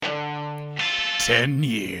10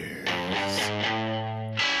 years.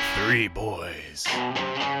 3 boys.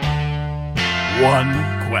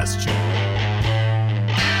 1 question.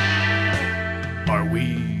 Are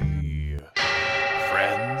we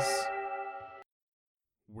friends?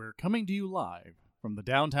 We're coming to you live from the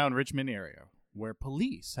downtown Richmond area, where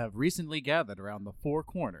police have recently gathered around the 4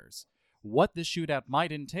 corners. What this shootout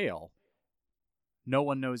might entail, no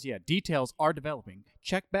one knows yet. Details are developing.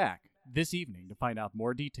 Check back this evening to find out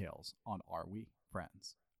more details on Are We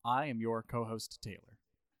Friends. I am your co-host, Taylor.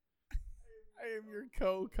 I am your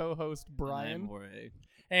co-host, Brian.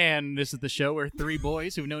 And this is the show where 3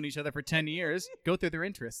 boys who've known each other for 10 years go through their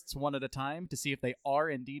interests one at a time to see if they are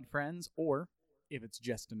indeed friends or if it's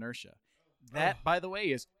just inertia. That, by the way,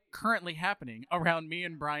 is currently happening around me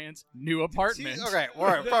and Brian's new apartment. Okay,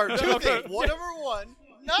 we're two things. Number one,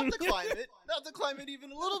 not the climate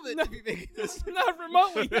even a little bit to be making this. Not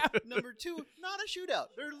remotely. Number 2, not a shootout.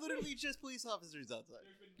 There are literally just police officers outside.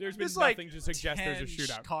 There's been There's nothing to suggest there's a 10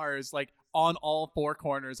 shootout. cars on all 4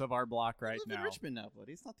 corners of our block right I live now. in Richmond now,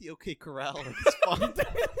 buddy. It's not the OK Corral. It's fun.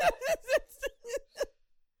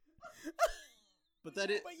 But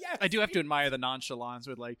that is. But yes, I do have to admire the nonchalance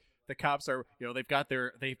with the cops are, they've got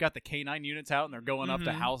the K9 units out and they're going up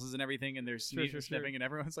to houses and everything and they're sniffing sure. and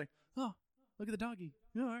everyone's like, oh, look at the doggy.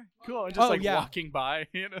 Yeah, all right, cool. And just walking by,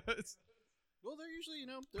 it's... Well, they're usually,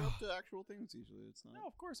 they're up to actual things usually. It's not. No,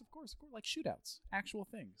 of course. Like shootouts, actual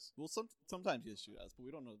things. Well, sometimes yes, shootouts, but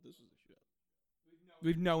we don't know if this was a shootout.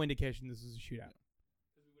 We've no indication this is a shootout.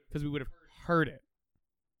 Because we would have heard it.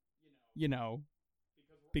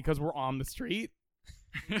 Because we're on the street.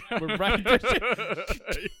 We're right.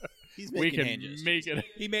 He's We making can hand gestures. make it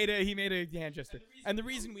He made a hand gesture. And the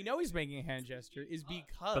reason we know he's making a hand gesture is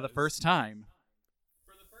because for the first time.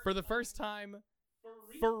 For the first time,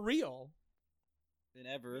 for real, Than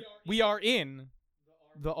ever. we are in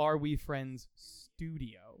the Are We Friends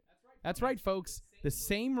studio. That's right, folks. The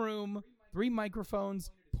same room, 3 microphones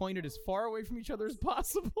pointed as far away from each other as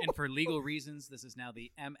possible. And for legal reasons, this is now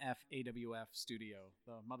the MFAWF studio.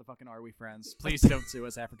 The motherfucking Are We Friends. Please don't sue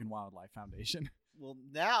us, African Wildlife Foundation. Well,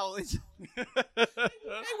 now it's. Hey,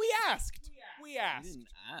 we asked. We didn't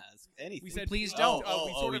ask anything. We said, please oh, don't.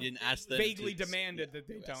 we sort we of didn't ask them. vaguely to demanded yeah, that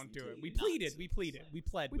they we asked don't them do to it. We not pleaded. say We it. pleaded. We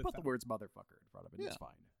pled We with put the them. words motherfucker in front of it. Yeah. It's fine.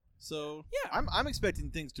 So Yeah. I'm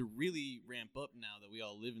expecting things to really ramp up now that we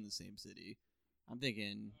all live in the same city. I'm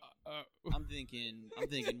thinking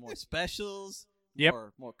more specials. Yep.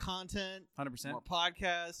 More content. 100%. More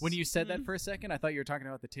podcasts. When you said that for a second, I thought you were talking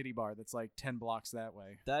about the titty bar that's 10 blocks that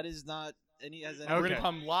way. that is not any has any. We're Okay. gonna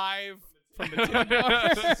come live from the tip bar.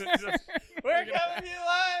 We're coming to you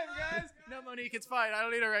live, guys. No, Monique, it's fine. I don't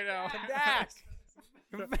need it right now. Come back.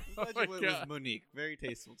 Glad my you went God. with Monique. Very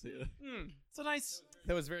tasteful too. It's a nice...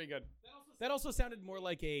 That was very good. That also sounded more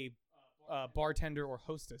like a bartender or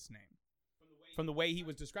hostess name. From the way he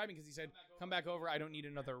was describing, because he said, "Come back over. I don't need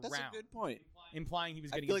another That's round," a good point. implying he was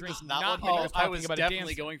I getting feel a like drink. that's not not what him he I talking was about a definitely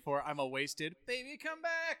dance. going for I'm a wasted baby come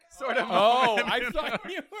back sort of Oh, moment. I thought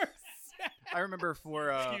you were. I remember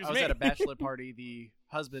for Excuse I was me. at a bachelor party, the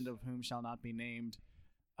husband of whom shall not be named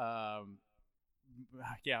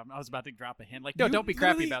yeah, I was about to drop a hint. No, You don't be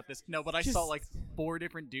crappy literally about this. No, but I just- saw 4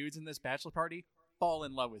 different dudes in this bachelor party fall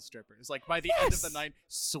in love with strippers. By the end of the Yes. night,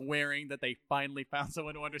 swearing that they finally found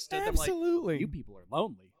someone who understood them. Absolutely. You people are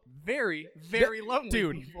lonely. Very, very lonely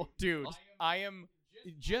people. Dude, I am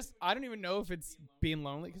I don't even know if it's being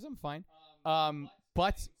lonely because I'm fine.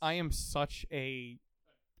 But I am such a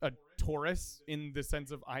Taurus in the sense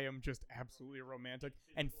of I am just absolutely romantic,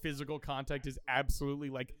 and physical contact is absolutely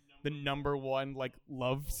the number one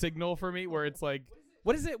love signal for me, where it's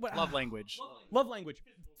what is it? What, Love language. Love language.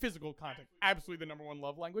 Physical contact. Absolutely the number one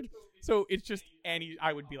love language. So it's just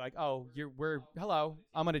I would be oh, hello.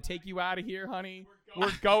 I'm going to take you out of here, honey. We're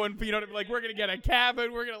going, we're going to get a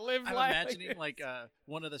cabin. We're going to live I'm life. imagining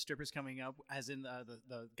one of the strippers coming up, as in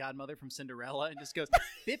the godmother from Cinderella, and just goes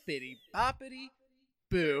bippity boppity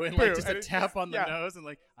boo, and Boo, just and a it's tap on the yeah. nose, and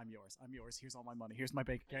I'm yours. Here's all my money. Here's my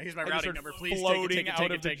bank account. Here's my I just routing start number. Please floating take it.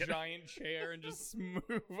 out of the Take it. giant chair and just move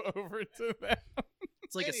over to them.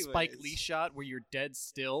 It's like a Spike Anyways. Lee shot where you're dead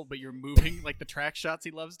still, but you're moving like the track shots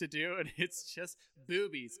he loves to do, and it's just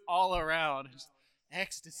boobies all around, just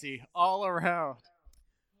ecstasy all around.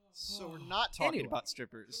 So we're not talking Anyway. about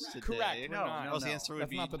strippers today. Correct, we're No, not. no, Else the no. answer would That's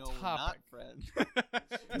be not the no, we're topic. not friends.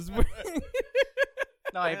 'Cause we're-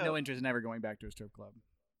 No, I have no interest in ever going back to a strip club.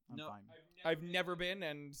 I'm No. fine. I've never been,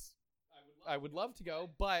 and I would love to go,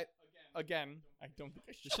 but again, I don't think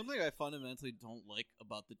I should. There's something I fundamentally don't like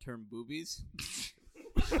about the term boobies.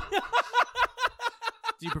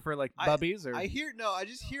 Do you prefer like I- bubbies or? I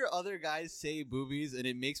just hear other guys say boobies, and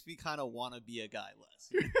it makes me kind of want to be a guy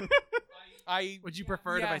less. Would you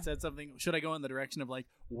prefer it if I Yeah. said something? Should I go in the direction of like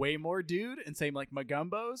way more dude and say like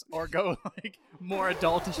magumbos, or go like more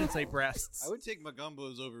adultish and say breasts? I would take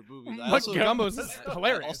magumbos over boobies. Magumbos is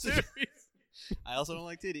hilarious. I also don't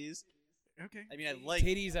like titties. Okay. I mean, I like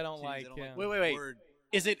Titties I don't titties, like, I don't yeah. Wait, wait, wait. word.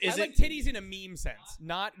 Is it I like titties in a meme sense,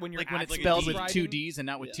 not when you're like when it's actually spelled with describing- two D's and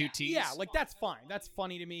not with Yeah. two T's? Yeah, like that's fine. That's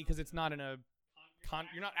funny to me because it's not in a.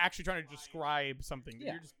 You're not actually trying to describe something.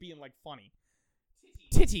 Yeah. You're just being like funny.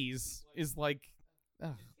 Titties is like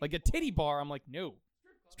a titty bar. I'm like, no.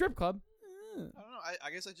 Strip club. I don't know.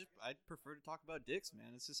 I guess I'd prefer to talk about dicks, man.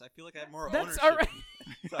 It's just I feel like I have more That's ownership. all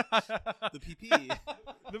right. The PP.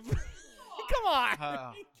 Come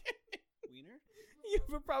on. Wiener. You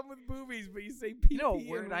have a problem with boobies, but you say pee No, and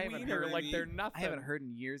word I haven't wiener heard. like they're nothing. I haven't heard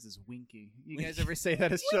in years is winky. You guys ever say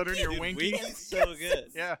that as children? You're Dude, winky. Winky's so good.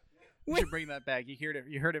 Yeah. You should bring that back. You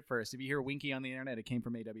heard it first. If you hear winky on the internet, it came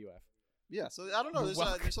from AWF. Yeah. So I don't know. You're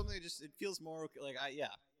welcome. There's something that just it feels more like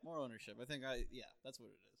more ownership. I think that's what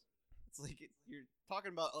it is. It's like you're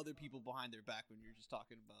talking about other people behind their back when you're just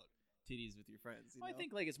talking about titties with your friends. You Well, I know?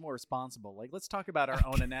 think like it's more responsible. Like let's talk about our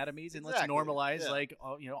own anatomies and Exactly, let's normalize yeah. like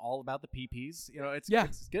all about the PPs. It's Yeah.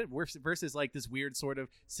 it's good versus like this weird sort of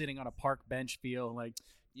sitting on a park bench feel like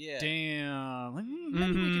yeah. damn.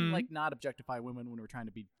 Maybe we can Mhm. like not objectify women when we're trying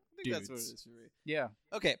to be I think dudes. that's what it is for me. Yeah.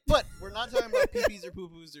 Okay, but we're not talking about PPs or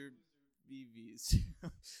poo-poos or BVs.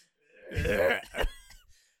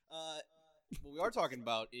 What we are talking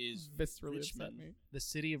about is Viscerally upset Richmond, me. The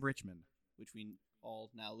city of Richmond, which we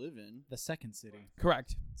all now live in. the second city.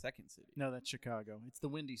 Correct. Second city. No, that's Chicago. It's the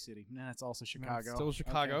Windy City. Nah, it's also No, it's Chicago. Still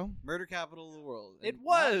Chicago. Murder capital of the world. It and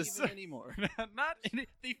was. Not even anymore. Not in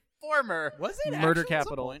the former Was it murder actually at some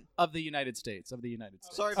capital point? of the United States.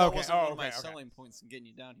 Sorry if that Okay, wasn't one oh, of my okay, okay. selling points in getting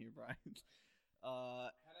you down here, Brian.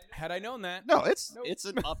 Had I known that, No, it's Nope. it's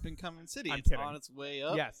an up and coming city. I'm It's kidding. on its way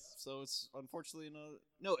up. Yes. So it's unfortunately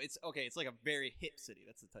no. It's okay. It's like a very hip city.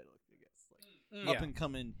 That's the title, I guess. Like Mm. up and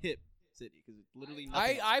coming hip city because it's literally I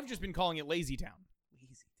nothing. I've just been calling it Lazy Town.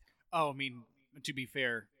 Lazy. Oh, I mean, to be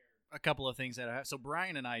fair, a couple of things that I have. So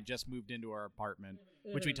Brian and I just moved into our apartment,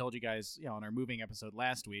 which we told you guys, on our moving episode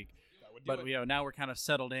last week. But now we're kind of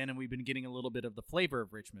settled in, and we've been getting a little bit of the flavor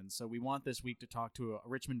of Richmond. So we want this week to talk to a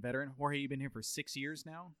Richmond veteran. Jorge, you've been here for 6 years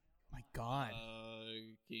now. My God.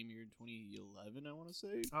 Came here in 2011, I want to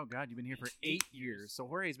say. Oh God, you've been here for 8 years. So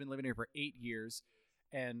Jorge's been living here for 8 years,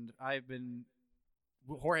 and I've been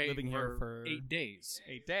Jorge Living here for 8 days.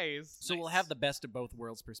 8 days. So we'll have the best of both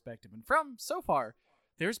worlds perspective. And from so far,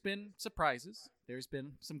 there's been surprises. There's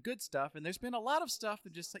been some good stuff, and there's been a lot of stuff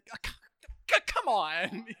that just like, come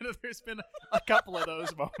on. There's been a couple of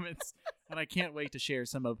those moments, and I can't wait to share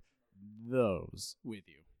some of those with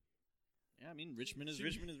you. Yeah, I mean Richmond is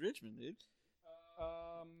Richmond, dude.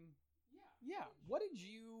 Yeah. What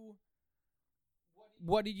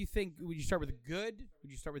did you think? Would you start with good?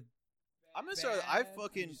 Would you start with I'm gonna start. I bad? Would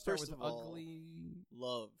fucking you start first with of all ugly?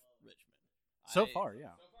 love Richmond. So far, yeah.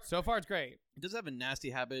 So far, it's great. It does have a nasty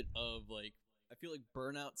habit of like. I feel like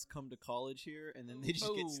burnouts come to college here and then they just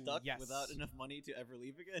get Oh, stuck yes. without enough money to ever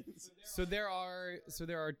leave again. So there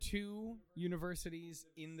are 2 universities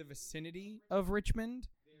in the vicinity of Richmond.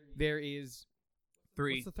 There is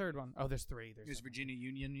 3. What's the third one? Oh, there's 3. There's Virginia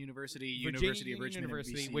Union University, Virginia University of Union Richmond,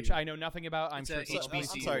 University, and which VCU. I know nothing about. I'm It's sure a it's a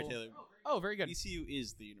HBCU. I'm sorry, Taylor. Oh, very good. ECU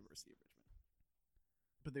is the University of Richmond.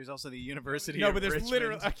 But there's also the University No, of but there's Richmond,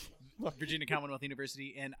 literally. Look, Virginia Commonwealth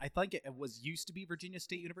University, and I think it used to be Virginia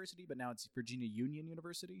State University, but now it's Virginia Union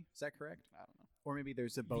University. Is that correct? I don't know. Or maybe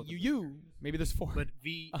there's a both. of them. VUU. Maybe there's 4. But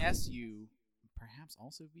VSU, perhaps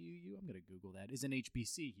also VUU. I'm going to Google that. Is an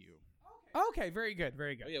HBCU. Okay, very good,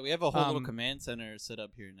 very Oh good. yeah, we have a whole little Um, command center set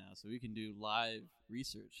up here now, so we can do live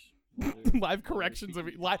research. Live corrections of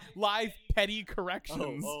live petty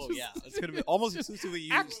corrections. Oh yeah, it's gonna be almost exclusively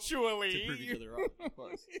used Actually, to prove each other wrong.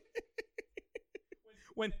 Plus.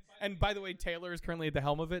 And by the way, Taylor is currently at the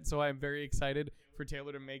helm of it, so I'm very excited for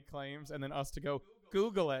Taylor to make claims and then us to go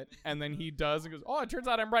Google it, and then he does and goes, "Oh, it turns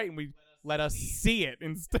out I'm right," and we let us see it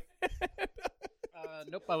instead.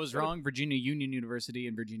 Nope, I was wrong. Virginia Union University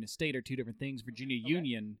and Virginia State are 2 different things. Virginia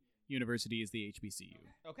Union University is the HBCU.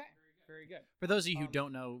 Okay, very good. For those of you who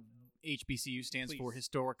don't know, HBCU stands for Please.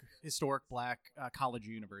 Historic Black College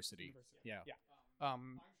University. Yeah.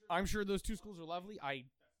 I'm sure those 2 schools are lovely.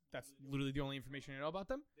 That's literally the only information I know about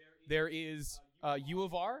them. There is U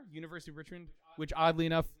of R, University of Richmond, which oddly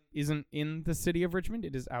enough isn't in the city of Richmond.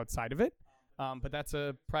 It is outside of it. But that's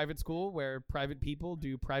a private school where private people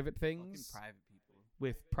do private Fucking things private people.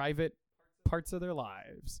 with private parts of their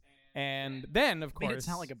lives. And then, of Made course, it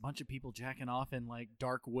sound like a bunch of people jacking off in like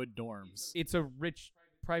dark wood dorms. it's a rich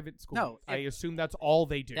private school. No, I assume that's all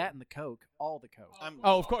they do. That and the coke, all the coke.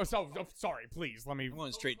 Oh, of course. Oh, sorry. Please, let me. I'm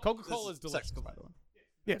going straight. Coca-Cola is this delicious, sex- by the way.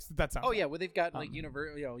 Yes, that sounds. Oh right. yeah, well they've got like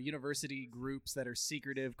Um, university groups that are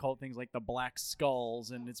secretive, called things like the Black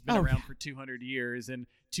Skulls, and it's been Oh, around yeah. for 200 years, and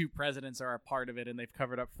 2 presidents are a part of it, and they've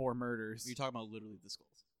covered up 4 murders. You're talking about literally the skulls.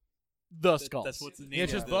 The Skulls. That's what's the name. Yeah,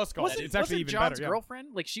 it's of just it. the Skulls. Wasn't, It's actually wasn't even John's better, yeah. girlfriend?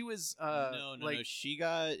 Like she was. No. like She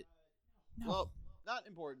got. No. Well, not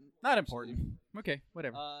important. not important. Okay,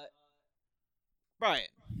 whatever. Brian,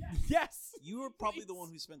 Yes. you were probably the one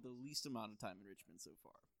who spent the least amount of time in Richmond so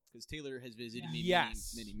far, because Taylor has visited me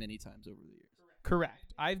Yes. many times over the years.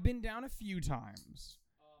 Correct. I've been down a few times.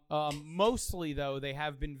 Mostly, though, they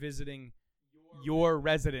have been visiting your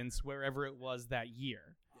residence wherever it was that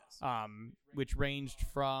year, Yes. which ranged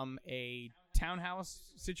from a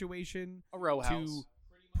townhouse situation a row to house.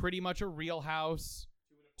 pretty much a real house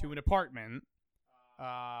to an apartment.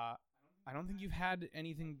 I don't think you've had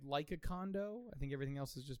anything like a condo. I think everything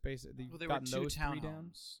else is just basic. Well, You've there were gotten 2 those 3 down.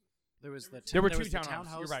 townhomes. There was the There were there 2 was the townhouses.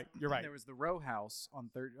 townhouse. You're right. You're right. There was the row house on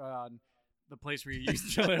third. The place where you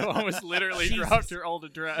used to live. Almost literally Jesus. dropped your old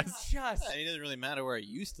address. Just Yeah, it doesn't really matter where I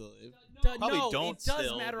used to live. no, don't it does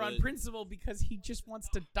still, matter on but- principle because he just wants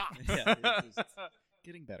to die. Yeah, it's just-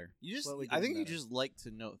 Getting better. you just. Slowly I think getting you better. just like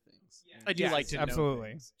to know things. I do Yes, like to know absolutely.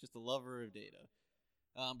 things. Just a lover of data.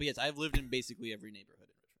 But yes, I've lived in basically every neighborhood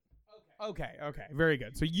in Richmond. Okay, very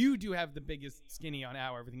good. So you do have the biggest skinny on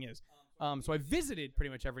how everything is. So I visited pretty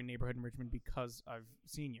much every neighborhood in Richmond because I've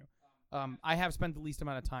seen you. I have spent the least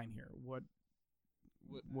amount of time here.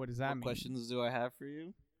 What does that What mean? questions do I have for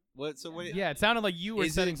you? What? So what? Yeah, it sounded like you were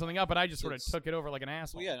Is setting it- something up, but I just sort of it's- took it over like an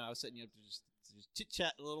asshole. Well, yeah, no, I was setting you up to just chit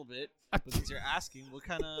chat a little bit. But since you're asking, what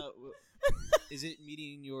kind of is it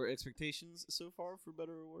meeting your expectations so far, for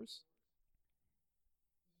better or worse?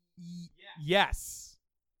 Yes.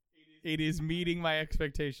 It is meeting my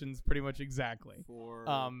expectations pretty much exactly.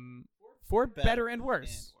 For better and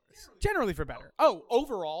worse. Generally for better. Oh,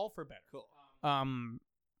 overall for better. Cool.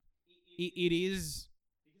 It is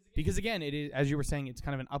because again, it is, as you were saying, it's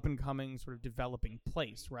kind of an up and coming sort of developing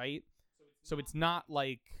place, right? So it's not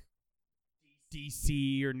like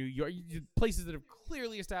DC or New York, places that have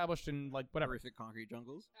clearly established and like whatever. Horrific concrete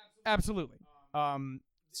jungles. Absolutely.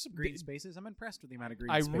 Some green spaces. I'm impressed with the amount of green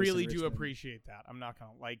I space. really in do Richmond. appreciate that. I'm not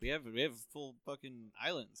gonna like We have full fucking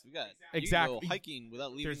islands. We got Exactly. You can go hiking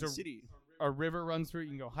without leaving There's the a- city. a river runs through it. You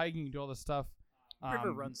can go hiking. You can do all this stuff.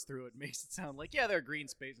 River runs through it makes it sound like there are green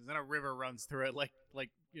spaces, and a river runs through it like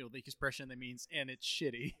the expression that means and it's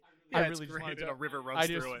shitty. I Yeah, really it's just great, wanted and to- a river runs I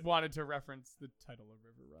just through it. wanted to reference the title of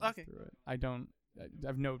River Runs Okay. Through It. I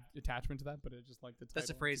have no attachment to that, but it's just like the title. That's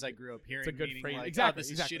a phrase I grew up hearing. a good meaning phrase. Like, Exactly, oh,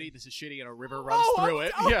 this exactly. is shitty, and a river runs Oh, through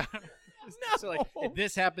it. oh, Yeah. No. So like, if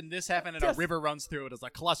this happened, and a Just- river runs through it. It's a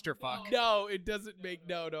clusterfuck. No, it doesn't make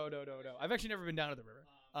no. I've actually never been down to the river.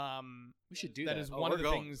 We should do That that. is Oh, one we're of the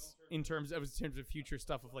going. things in terms of future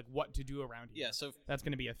stuff of like what to do around here. Yeah. So That's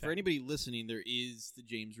going to be a thing. for anybody listening, there is the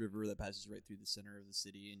James River that passes right through the center of the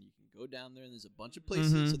city, and you can go down there. And there's a bunch of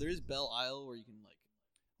places. Mhm. So there is Belle Isle where you can like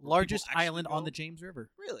Largest people actually island on go. the James River.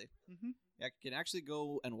 Really? Mhm. Yeah, you can actually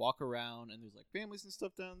go and walk around, and there's like families and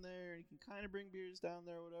stuff down there. And you can kind of bring beers down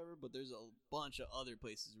there or whatever. But there's a bunch of other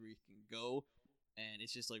places where you can go, and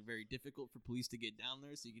it's just like very difficult for police to get down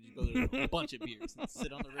there. So you can just go there with a bunch of beers and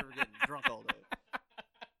sit on the river getting drunk all day.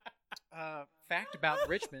 Fact about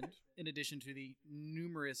Richmond: in addition to the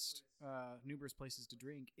numerous places to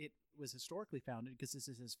drink, it was historically founded because this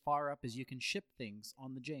is as far up as you can ship things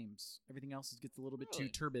on the James. Everything else gets a little bit too Really?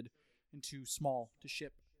 turbid and too small to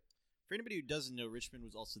ship. For anybody who doesn't know, Richmond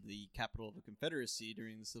was also the capital of the Confederacy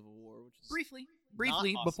during the Civil War, which is Briefly,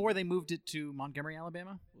 awesome. before they moved it to Montgomery,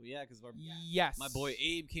 Alabama, well, yeah, because Yes. my boy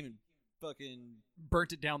Abe came and fucking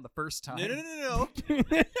burnt it down the first time. no.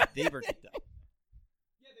 They burnt it down.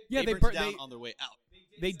 Yeah, they they burnt burnt it down on their way out.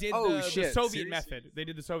 They did Oh, the shit, Soviet seriously? method. They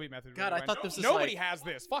did the Soviet method. God, where I they thought went, this was nobody like- has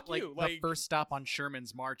this. Fuck Like you. the first stop on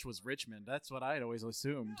Sherman's march was Richmond. That's what I had always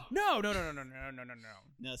assumed. No.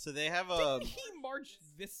 No, so they have Didn't he march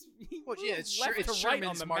this? He Well, yeah, moved it's, left it's to right on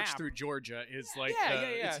Sherman's the march map. through Georgia is like Yeah, the, yeah.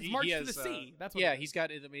 it's- It's he March to has, the Sea. That's what yeah, it is. he's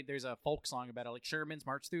got. I mean, there's a folk song about it, like Sherman's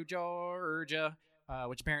march through Georgia,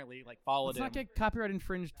 which apparently like followed Let's him. not get copyright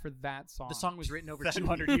infringed for that song. The song was written over That-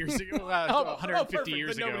 200 years ago, 150 perfect,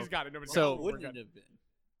 years then ago. Nobody's got it. Nobody's So- got it. wouldn't We're it good. have been?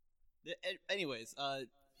 Anyways,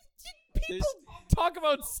 People talk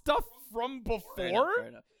about stuff from before. fair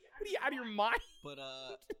enough. What are you out of your mind? But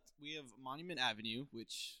we have Monument Avenue,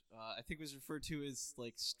 which I think was referred to as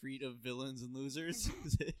like Street of Villains and Losers.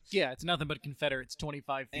 Yeah, it's nothing but Confederates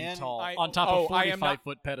 25 feet And tall I- on top oh, of I am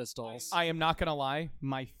 45-foot pedestals. I am not gonna lie.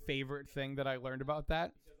 My favorite thing that I learned about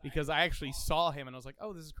that, because I actually saw him and I was like,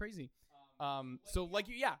 "Oh, this is crazy." So like,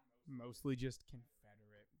 yeah, mostly just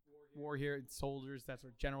Confederate war here, soldiers, that's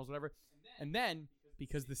our generals, whatever. And then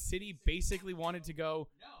because the city basically wanted to go,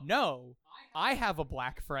 no, I have a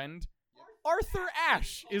black friend. Arthur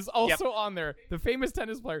Ashe is also on there, the famous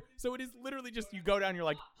tennis player. So it is literally just you go down, you're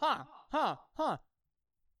like, huh.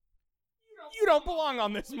 You don't belong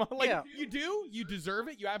on this. Like Yeah. you do, you deserve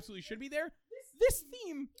it. You absolutely should be there. This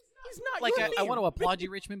theme is not Like, your I theme. want to applaud you,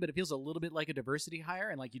 Richmond, but it feels a little bit like a diversity hire,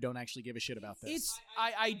 and like you don't actually give a shit about this. It's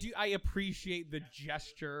I appreciate the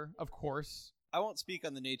gesture, of course. I won't speak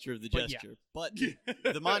on the nature of the But yeah. gesture, but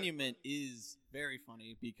the monument is very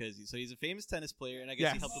funny because he's a famous tennis player, and I guess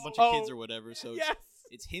Yes. he helped a bunch of kids Oh, or whatever. So Yes.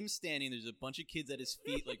 it's him standing. There's a bunch of kids at his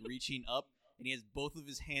feet, like reaching up, and he has both of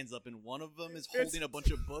his hands up, and one of them is holding a bunch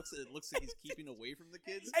of books, and it looks like he's keeping away from the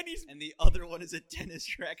kids, And the other one is a tennis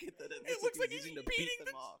racket that it looks like he's he's using to beat beating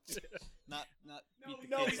them off. Not beat the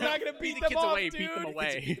No, kids he's up. not gonna beat the them kids off, away, dude. beat them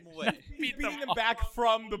away. Beat them away. He's beating them back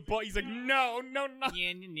from the book. He's like, no.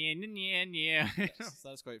 Yeah. So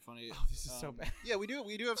that's quite funny. Oh, this is so bad. Yeah, we do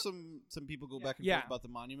have some people go back and Yeah. forth about the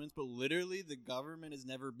monuments, but literally the government has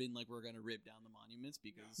never been like we're gonna rip down the monuments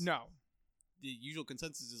because No. the usual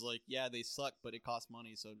consensus is like, yeah, they suck, but it costs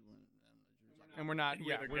money, so. And we're not.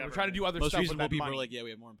 We're Yeah, the we're trying to do other Most stuff with reasonable that people money. are like, yeah, we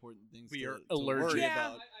have more important things. We to, are to allergic. worry Yeah,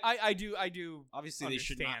 about. I do. Obviously, they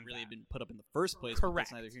should not understand really that. have been put up in the first place.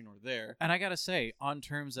 Correct. But that's neither here nor there. And I gotta say, on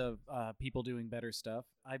terms of people doing better stuff,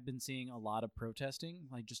 I've been seeing a lot of protesting,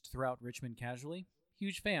 like just throughout Richmond casually.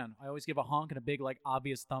 Huge fan. I always give a honk and a big, like,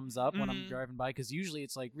 obvious thumbs up when I'm Mhm. driving by, because usually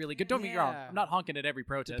it's like really good. Don't get me wrong, Yeah. I'm not honking at every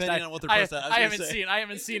protest. Depending I, on what they're I, protesting, I was I gonna haven't say. seen. I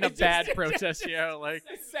haven't seen a It just- bad it protest. just- You know, like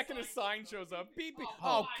The second a sign shows up, beep, beep.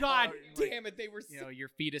 Oh, Oh God, like, damn it! They were your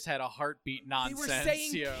fetus had a heartbeat they nonsense. were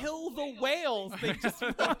saying you know. kill the whales. They just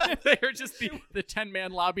they were just the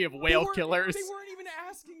 10-man lobby of whale killers. They weren't even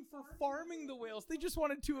asking for farming the whales. They just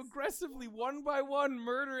wanted to aggressively, one by one,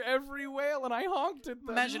 murder every whale, and I honked at them.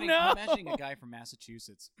 Imagining No! a guy from Massachusetts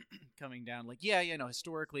coming down, like, yeah,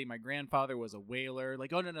 historically my grandfather was a whaler.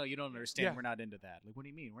 Like, oh no, you don't understand. Yeah. We're not into that. Like, what do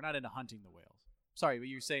you mean? We're not into hunting the whales. Sorry, but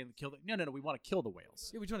you're saying kill the. No, we want to kill the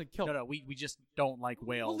whales. Yeah, we just want to kill. No, we just don't like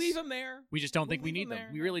whales. We'll leave them there. We just don't we'll think we leave need them them.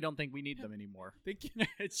 there. We really don't think we need them anymore. They can-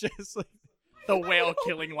 It's just like the whale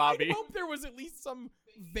killing lobby. I hope there was at least some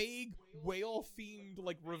vague whale-themed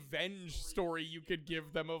like revenge story you could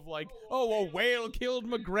give them of like, oh, a whale killed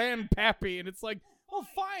my grandpappy, and it's like, well,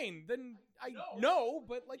 fine, then I know,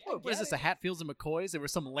 but like, I What is get this? it. A Hatfields and McCoys? There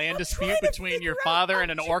was some land I'm dispute trying to between your figure out father how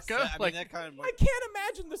and an just- orca. I mean, Like, that kind of. I can't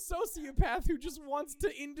imagine the sociopath who just wants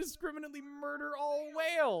to indiscriminately murder all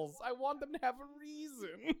whales. I want them to have a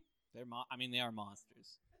reason. They're they are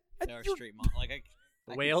monsters. And They are you're- straight like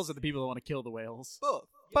the whales are the people that want to kill the whales.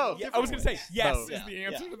 both. Yeah, I was going to say yes Both. is the Yeah,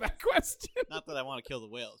 answer yeah. to that question. Not that I want to kill the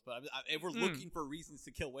whales, but if we're looking for reasons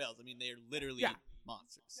to kill whales, I mean, they are literally Yeah.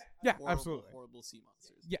 monsters. Yeah, Horrible, absolutely. Horrible sea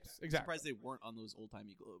monsters. Yes, I'm exactly. surprised they weren't on those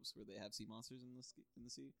old-timey globes where they have sea monsters in the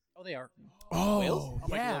sea. Oh, they are. Oh, Whales? On my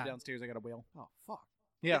globe yeah. downstairs, I got a whale. Oh, fuck.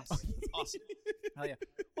 Yeah. Yes. Awesome. Hell yeah.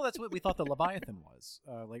 Well, that's what we thought the Leviathan was.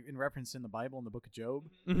 Like in reference in the Bible in the book of Job,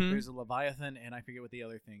 Mhm. there's a Leviathan, and I forget what the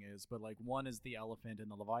other thing is, but like one is the elephant,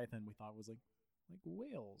 and the Leviathan we thought was like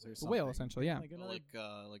whales or The something. whale, essentially, yeah. Like another,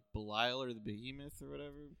 Like Belial or the Behemoth or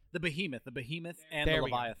whatever. the behemoth, and There the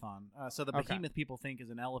we go. Leviathan. So the Okay. behemoth people think is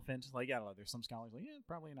an elephant. Like, I don't know, there's some scholars like, yeah,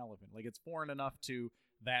 probably an elephant. Like, it's foreign enough to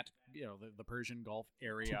that, the Persian Gulf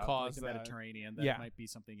area, like cause the that. Mediterranean, that Yeah. might be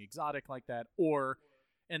something exotic like that,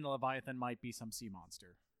 and the Leviathan might be some sea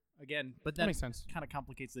monster. Again, but That that makes sense. kind of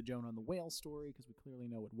complicates the Jonah and the whale story because we clearly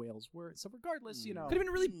know what whales were. So regardless, Could have been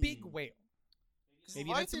a really big whale. Maybe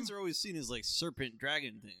that's Leviathans are always seen as like serpent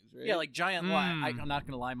dragon things, right? yeah, like giant. Mm. I'm not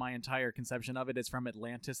gonna lie, my entire conception of it is from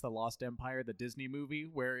Atlantis: The Lost Empire, the Disney movie,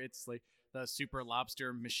 where it's like the super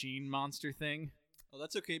lobster machine monster thing. Oh,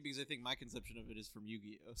 that's okay because I think my conception of it is from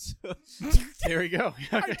Yu-Gi-Oh. So. There we go.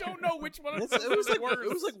 I don't know which one of It's- those it was like worse.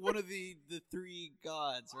 it was like one of the three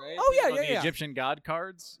gods, right? Oh, yeah, the Egyptian god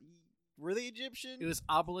cards. Were they Egyptian? It was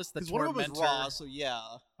Obelisk, the because one of them Tormentor, was Ra, so yeah.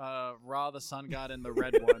 Ra, the sun god, and the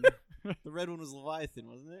red one. The red one was Leviathan,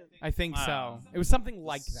 wasn't it? I think so. Wow. It was something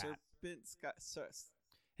like that. Serpent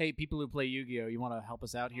Hey, people who play Yu-Gi-Oh, you want to help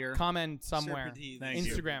us out here? Comment somewhere. Serpentine. Thank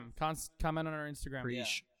you. Instagram. Comment on our Instagram.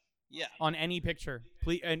 Preach. Yeah. On any picture,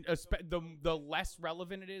 please. And the less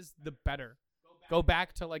relevant it is, the better. Go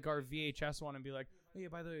back to like our VHS one and be like, oh yeah,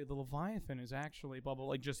 by the way, the Leviathan is actually blah blah.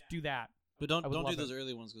 Like, just do that. But don't would do love those it.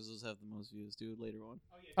 early ones because those have the most views. Do it later on.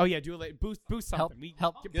 Oh yeah, do it late. Boost Help, something.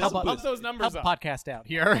 help, Give Help us a up boost. those numbers Help up. the podcast out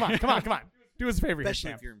here. Come on. Do us a favor Especially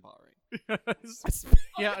here, if you're in Bahrain.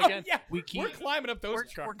 Yeah, Oh, again, yeah. we keep We're climbing up those we're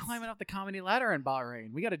charts. climbing up the comedy ladder in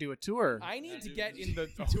Bahrain. We got to do a tour. I need to Dude, get in the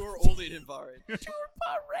tour only in Bahrain.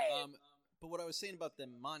 Bahrain. But what I was saying about the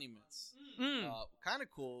monuments, Mm. kind of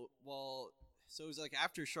cool. Well, so it was like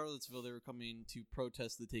after Charlottesville, they were coming to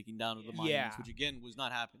protest the taking down of the monuments, Yeah. which again was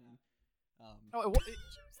not happening. Oh, they were just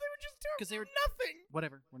doing 'cause they were- nothing.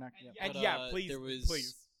 whatever. We're not. Yeah. And But, yeah, please, there was-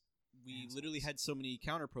 please. We literally had so many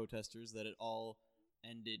counter protesters that it all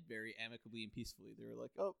ended very amicably and peacefully. They were like,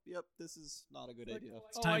 "Oh, yep, this is not a good Like, idea."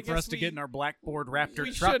 It's Oh, time I for us guess to get in our Blackboard Raptor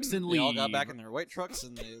we trucks shouldn't. and They leave. all got back in their white trucks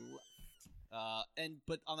and they left.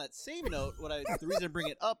 But on that same note, the reason I bring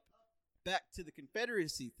it up back to the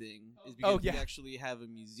Confederacy thing is because yeah. we actually have a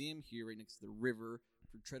museum here right next to the river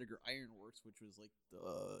for Tredegar Iron Works, which was like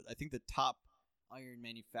I think the top iron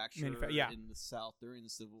manufacturer yeah. in the South during the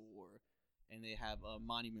Civil War, and they have a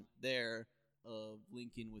monument there of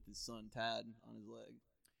Lincoln with his son Tad on his leg.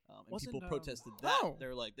 And Wasn't, people protested that. Oh.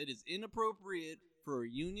 They're like, that is inappropriate for a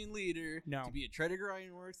union leader No. to be at Tredegar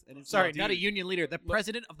Iron Works. And it's Sorry, like, not a dude, union leader. The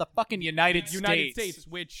president of the fucking United States,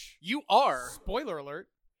 which You are. spoiler alert.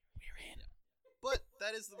 But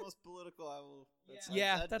that is the most political I will.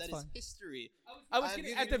 Yeah, that that's is fine. history. I was I'm gonna,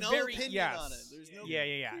 giving at the no very opinion yes. on it. There's no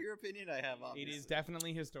yeah. clear opinion I have on It this. is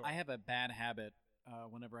definitely historical. I have a bad habit.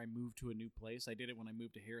 Whenever I move to a new place, I did it when I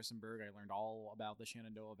moved to Harrisonburg. I learned all about the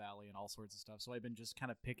Shenandoah Valley and all sorts of stuff. So I've been just kind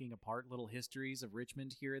of picking apart little histories of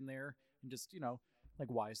Richmond here and there, and just like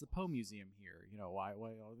why is the Poe Museum here? Why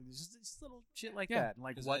just little shit like Yeah. that. And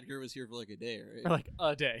like Because what Edgar was here for like a day, right? for like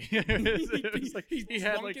a day. It was like he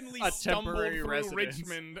had like drunkenly a stumbled temporary through residence.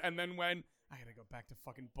 Richmond and then went, I gotta go back to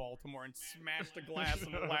fucking Baltimore and smashed a glass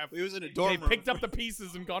and left. He was in a They dorm room. picked up the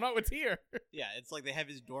pieces and gone, oh, it's here. Yeah, it's like they have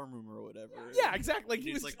his dorm room or whatever. Yeah, exactly. And He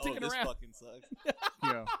he's was like, oh, sticking this around. fucking sucks.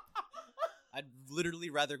 Yeah. I'd literally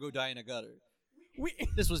rather go die in a gutter.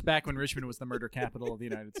 This was back when Richmond was the murder capital of the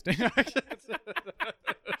United States. I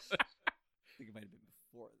think it might have been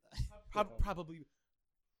before that. Probably.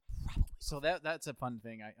 So that's a fun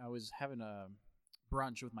thing. I was having a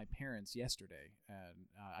brunch with my parents yesterday, and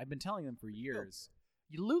I've been telling them for years.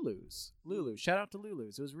 Lulu's. Shout out to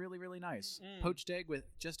Lulu's. It was really, really nice. Poached egg with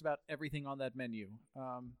just about everything on that menu.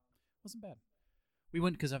 Wasn't bad. We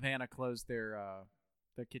went because Havana closed their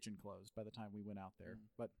kitchen closed by the time we went out there.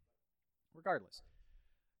 But regardless,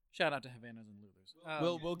 shout out to Havana's and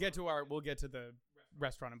Lulu's. We'll get to the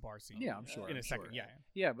restaurant and bar scene. Yeah, I'm sure. In a I'm second. sure. Yeah.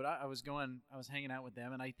 Yeah, but I was hanging out with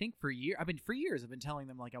them, and I think for years I've been telling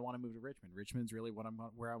them like I want to move to Richmond. Richmond's really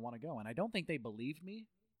where I want to go, and I don't think they believed me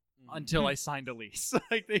until I signed a lease.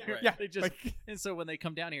 Like they just and so when they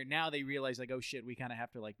come down here now they realize like, oh shit, we kind of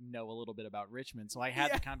have to like know a little bit about Richmond. So I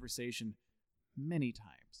had the conversation many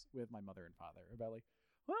times with my mother and father about like,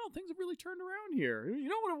 well, things have really turned around here. You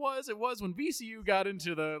know what it was? It was when VCU got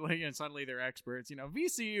into and suddenly they're experts.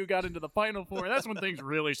 VCU got into the Final Four. That's when things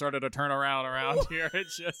really started to turn around here.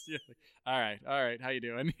 It's just like, all right, how you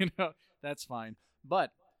doing? That's fine.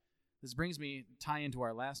 But this brings me tie into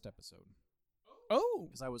our last episode. Oh.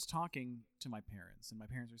 Because I was talking to my parents, and my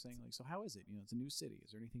parents were saying, like, so how is it? It's a new city.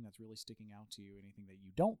 Is there anything that's really sticking out to you? Anything that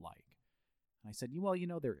you don't like? And I said, well,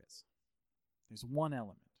 there is. There's one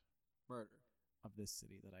element Murder. of this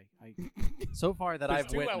city that I so far that There's I've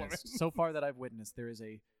two witnessed. elements. So far that I've witnessed, there is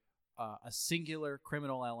a singular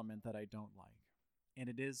criminal element that I don't like, and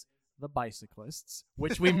it is the bicyclists,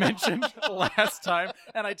 which we mentioned last time.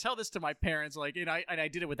 And I tell this to my parents, like, and I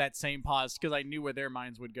did it with that same pause because I knew where their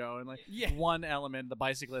minds would go. And like, one element, the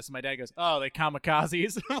bicyclists. And my dad goes, "Oh, they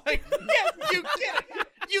kamikazes." I'm like, yeah, you get it.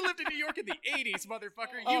 You lived in New York in the '80s,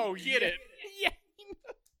 motherfucker. You get it. Yeah.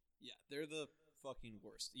 Yeah, they're the fucking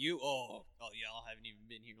worst. Y'all haven't even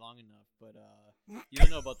been here long enough, but you don't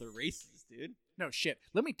know about the races, dude. No shit.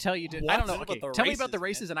 Let me tell you, dude. What? I don't know. About Okay, the tell me about the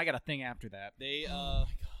races, races, and I got a thing after that. They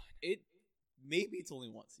maybe it's only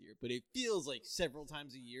once a year, but it feels like several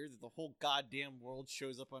times a year that the whole goddamn world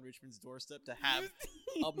shows up on Richmond's doorstep to have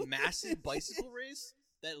a massive bicycle race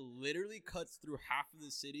that literally cuts through half of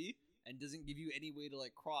the city and doesn't give you any way to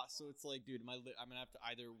like cross. So it's like, dude, I'm gonna have to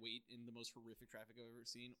either wait in the most horrific traffic I've ever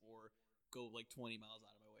seen or go like 20 miles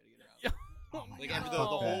out of my way to get around. Oh my Like God.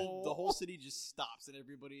 the whole city just stops and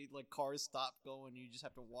everybody like cars stop going. You just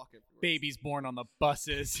have to walk everywhere. Babies born on the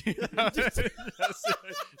buses.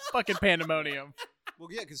 Fucking pandemonium. Well,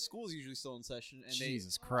 yeah, because school's usually still in session, and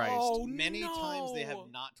Jesus Christ. Oh, many times they have no.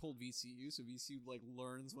 not told VCU, so VCU like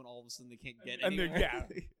learns when all of a sudden they can't get And anywhere.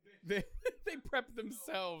 they prep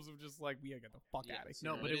themselves of just like, we gotta get the fuck Yeah, out of here.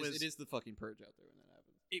 so No, but it it was- is the fucking purge out there when that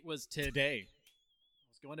happens. It was today. I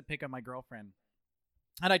was going to pick up my girlfriend.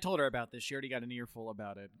 And I told her about this. She already got an earful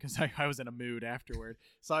about it because I was in a mood afterward.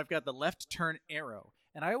 So I've got the left turn arrow.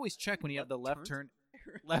 And I always check when you have the left turn.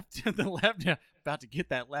 About to get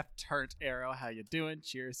that left turn arrow. How you doing?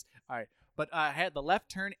 Cheers. All right. But I had the left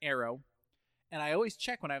turn arrow. And I always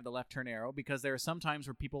check when I have the left turn arrow because there are some times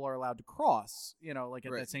where people are allowed to cross, like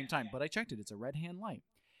at that same time. But I checked it. It's a red hand light.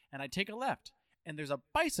 And I take a left. And there's a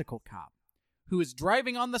bicycle cop who is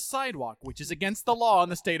driving on the sidewalk, which is against the law in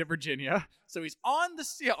the state of Virginia. So he's on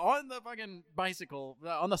the fucking bicycle,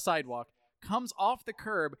 on the sidewalk, comes off the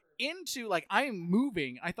curb into, like, I am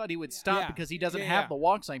moving. I thought he would stop because he doesn't have the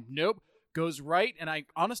walk sign. Nope. Goes right, and I,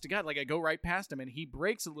 honest to God, like, I go right past him, and he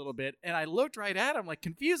brakes a little bit, and I looked right at him, like,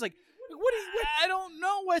 confused, like, what? I don't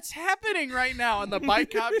know what's happening right now. And the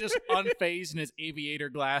bike cop just unfazed in his aviator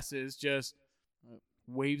glasses just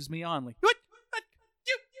waves me on, like, what?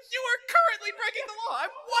 You are currently breaking the law. I'm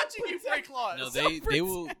watching you break laws. No, they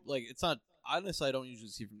will, like, it's not, honestly, I don't usually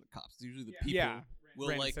see from the cops. It's usually the people will,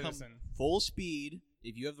 Random like, citizen. come full speed.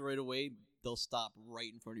 If you have the right of way, they'll stop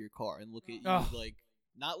right in front of your car and look at you, like,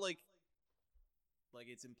 not like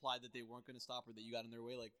it's implied that they weren't going to stop or that you got in their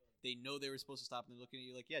way. Like, they know they were supposed to stop, and they're looking at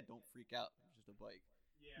you like, yeah, don't freak out. It's just a bike.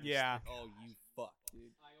 Yeah. Like, oh, you fuck,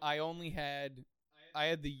 dude. I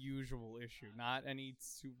had the usual issue, not any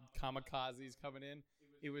kamikazes coming in.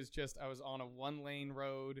 It was just I was on a 1-lane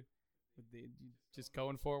road, just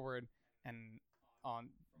going forward, and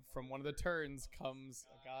from one of the turns comes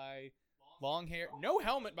a guy, long hair, no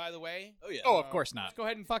helmet, by the way. Oh yeah. Oh, of course not. Let's go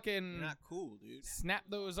ahead and fucking You're not cool, dude. snap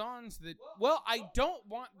those on so that. Well, I don't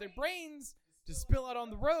want their brains to spill out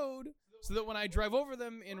on the road, so that when I drive over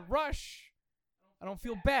them in rush, I don't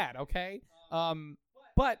feel bad. Okay.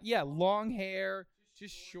 But yeah, long hair,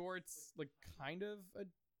 just shorts, like kind of a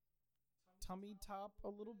tummy top a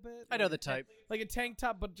little bit. I know the type. Like a tank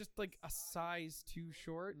top, but just like a size too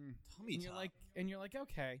short. Tummy And top. you're like,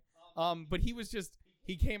 okay. But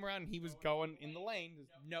he came around and he was going in the lane.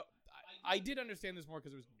 No, I did understand this more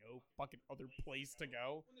because there was no fucking other place to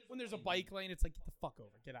go. When there's a bike lane, it's like, get the fuck over,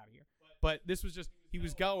 get out of here. But this was just, he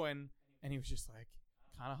was going and he was just like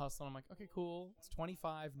kind of hustling. I'm like, okay, cool. It's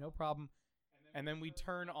 25, no problem. And then we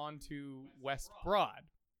turn onto West Broad.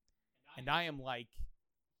 And I am like,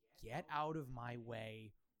 get out of my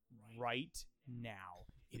way right now.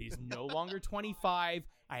 It is no longer 25.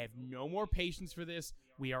 I have no more patience for this.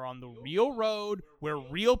 We are on the real road where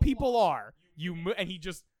real people are. And he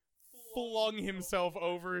just flung himself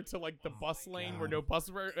over to like the bus lane where no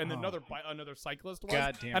buses were, and another cyclist was.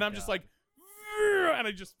 Goddamn and I'm just like, and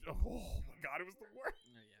I just, oh my God, it was the worst.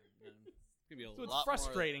 Yeah. It's gonna be a So it's lot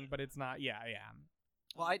frustrating, but it's not. Yeah.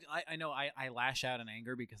 Well, I know I lash out in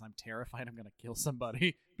anger because I'm terrified I'm going to kill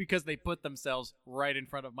somebody because they put themselves right in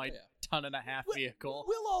front of my ton-and-a-half vehicle.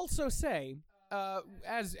 We'll also say,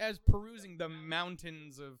 as perusing the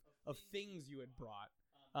mountains of things you had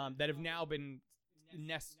brought that have now been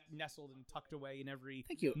nestled and tucked away in every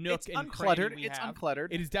Thank you. nook It's and uncluttered. cranny we It's have. uncluttered.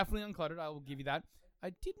 It is definitely uncluttered. I will give you that. I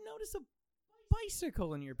did notice a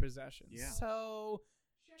bicycle in your possession. Yeah. So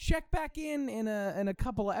check back in a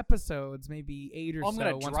couple of episodes, maybe 8 or I'm so,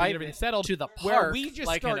 gonna once drive we get everything it settled, to the where park we just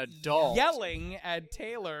like an start adult. yelling at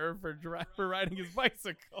Taylor for riding his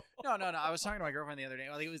bicycle. No. I was talking to my girlfriend the other day.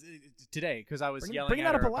 Well, it was today because I was yelling bring it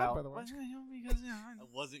at out her up a lot, about. by the way. Because I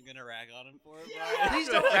wasn't gonna rag on him for it. Yeah. please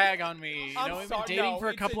don't rag on me. You I'm know, we've been sorry, dating no, for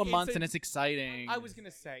a it's couple of it's months and it's exciting. I was gonna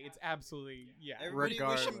say it's absolutely Everybody wish him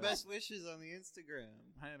Regardless. best wishes on the Instagram.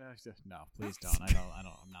 No, please don't. I'm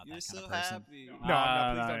not You're that so kind of person. happy. No,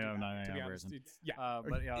 No, please don't do I'm that, not that to kind be of honest. person. It's, yeah.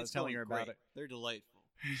 But yeah, I was It's telling going her about great. it. They're delightful.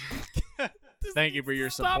 Thank you for your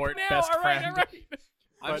Stop support, now. best All right, friend. all right.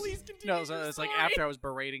 But- Please continue. No, so your it's like story. after I was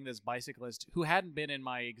berating this bicyclist who hadn't been in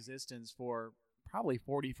my existence for probably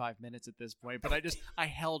 45 minutes at this point, but I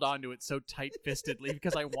held on to it so tight-fistedly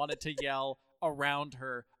because I wanted to yell around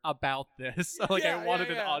her about this. Like I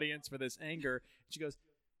wanted an audience for this anger. She goes,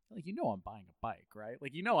 like, I'm buying a bike, right?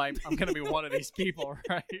 Like, I'm going to be one of these people,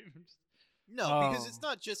 right? No, because it's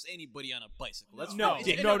not just anybody on a bicycle. That's No.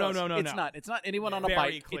 ridiculous. No. It's not. It's not anyone on a Very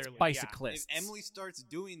bike. clearly, It's yeah. bicyclists. If Emily starts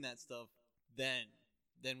doing that stuff, then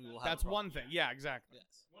we will have. That's a problem. one thing. Yeah, exactly. Yes.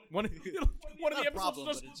 One of Not the a episodes problem,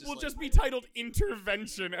 but it's just will like- just be titled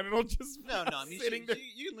intervention, and it'll just No. I mean, sitting there.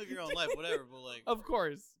 you can live your own life, whatever. But like, Of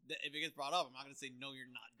course, if it gets brought up, I'm not gonna say no. You're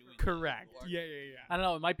not doing. correct. That. Yeah. I don't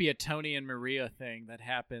know. It might be a Tony and Maria thing that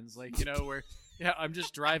happens, like where I'm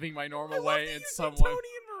just driving my normal way and Tony someone. and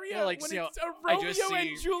Maria. Yeah, like, when see how it's a I Romeo just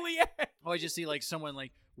and see- Juliet. I just see like someone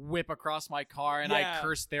like whip across my car and Yeah. I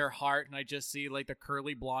curse their heart and I just see like the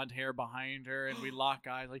curly blonde hair behind her and we lock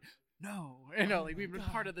eyes like no, you know, like my we've been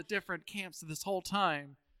God. part of the different camps this whole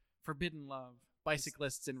time. Forbidden love,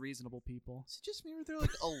 bicyclists and reasonable people. Is it just me or there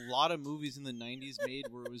like a lot of movies in the 90s made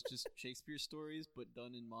where it was just Shakespeare stories but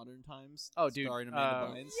done in modern times? Oh, dude, Starring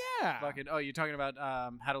Amanda Bynes? Yeah. Fucking, oh, you're talking about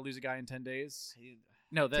How to Lose a Guy in 10 Days? I didn't-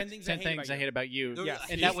 No, that's 10 Things I Hate About I You. Hate About You. There Yeah, was-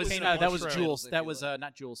 And I that was hate that was True. Jules. I That feel was like.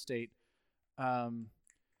 not Jules State.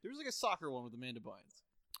 There was like a soccer one with Amanda Bynes.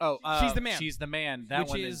 Oh, She's the Man. She's the Man. That which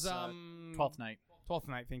one is 12th Night. 12th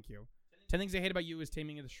Night. Thank you. 10 Things I Hate About You is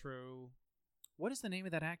Taming of the Shrew. What is the name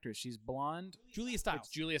of that actress? She's blonde. Julia Stiles. It's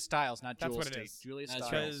Julia Stiles, not That's Jules what it State. is. Julia That's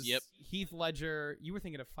Stiles. right. Because Yep. Heath Ledger, you were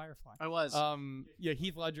thinking of Firefly. I was. Yeah,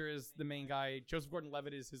 Heath Ledger is the main guy. Joseph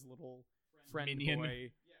Gordon-Levitt is his little friend Minion.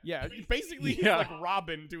 boy. Yeah, basically he's Yeah. like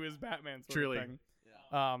Robin to his Batman sort Truly. of thing.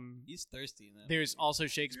 Yeah. Um, He's thirsty in that. There's also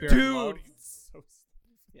Shakespeare in Love. dude, it's so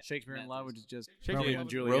Yeah, Shakespeare in Matt Love, Damon. which is just Shakespeare Romeo in and Love.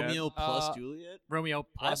 Juliet. Romeo plus Uh, Juliet? Romeo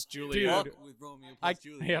plus I'd Juliet. Dude. fuck with Romeo I- plus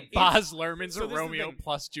Juliet. Yeah, It's- Baz Luhrmann's so a this is the Romeo thing.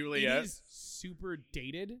 plus Juliet. It is super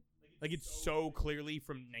dated. Like it's so clearly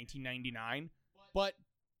from 1999, but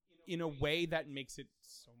in a way that makes it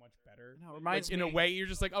so much better. No, it reminds Like, in a me- way, you're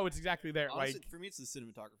just like, oh, it's exactly there. Honestly, like for me, it's the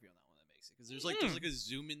cinematography on that one that makes it. Because there's like a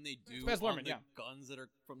zoom in they do Baz on Luhrmann, the yeah. guns that are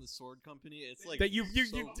from the sword company. It's like that you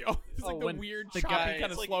so oh, it's like Oh, the when weird the choppy guy- kind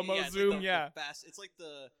of it's like, slow mo yeah, it's zoom. like the Yeah. fast. It's like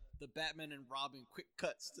the Batman and Robin quick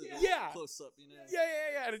cuts to the Yeah. close up. You know.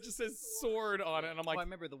 Yeah, and it just says sword on it, and I'm Oh, I like,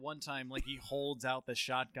 remember the one time, like, he holds out the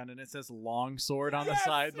shotgun and it says long sword on Yes, the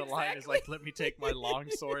side, and the line is exactly. like, let me take my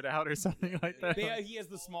long sword out or something like that. he has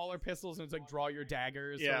the smaller pistols, and it's like draw your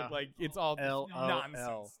daggers. Yeah. So like it's all this LOL.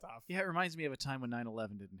 nonsense stuff. Yeah, it reminds me of a time when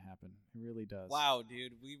 9/11 didn't happen. It really does. Wow,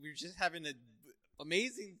 dude, we were just having an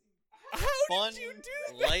amazing, How fun, did you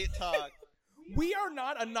do that? light talk. We are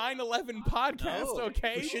not a 9/11 podcast, No,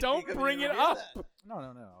 okay? we shouldn't Don't be coming bring here it to up. that. No,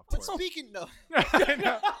 of But course. speaking, no,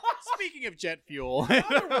 No. Speaking of jet fuel.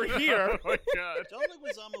 that we're here. Oh, my God. John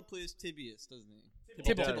Leguizamo plays Tibius, doesn't he?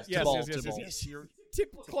 Tibble, does. yes, Tibble, yes, yes, yes, Tibble. yes. You're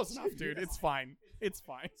close enough, dude. It's fine. It's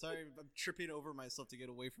fine. Sorry, I'm tripping over myself to get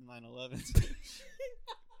away from 9/11.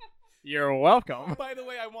 You're welcome. By the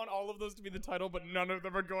way, I want all of those to be the title, but none of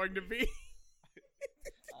them are going to be.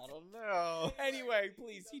 I don't know. Anyway,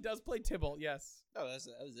 please, he does play Tybalt, yes. No, that was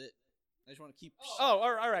it. I just want to keep Oh,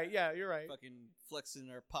 all right, yeah, you're right. fucking flexing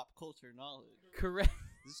our pop culture knowledge. Correct.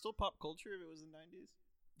 Is it still pop culture if it was in the 90s?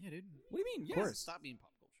 Yeah, dude. What do you mean? Of Yes. course. Stop being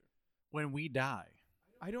pop culture. When we die.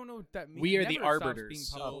 I don't know what that means. We are It the never stops arbiters being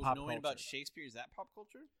So pop of pop knowing about culture. Shakespeare, is that pop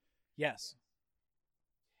culture? Yes.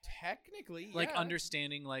 Technically, Like yeah.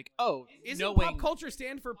 understanding, like, oh, Isn't knowing, pop culture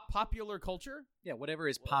stand for popular culture? Yeah, whatever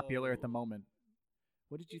is popular at the Whoa. moment.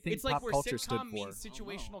 What did you think It's like pop where culture stood sitcom for? means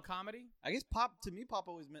situational comedy. I guess pop, to me, pop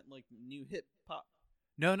always meant like new hip pop.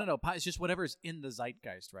 No. It's just whatever's in the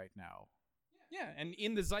zeitgeist right now. Yeah, and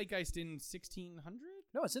in the zeitgeist in 1600.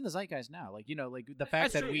 No, it's in the zeitgeist now. Like, like the fact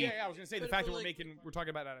That's that true. we. Yeah, I was gonna say the But- fact but that like- we're talking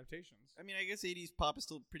about adaptations. I mean, I guess 80s pop is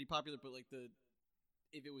still pretty popular, but like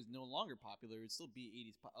if it was no longer popular, it'd still be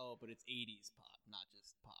 80s pop. Oh, but it's 80s pop, not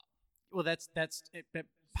just pop. Well, that's it, but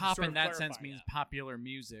pop sort in of that sense clarify, means popular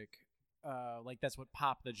music. Like that's what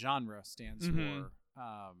pop the genre stands Mhm.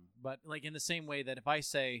 for. But like in the same way that if I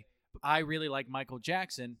say I really like Michael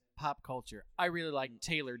Jackson, pop culture. I really like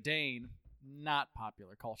Taylor Dane, not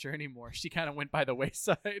popular culture anymore. She kind of went by the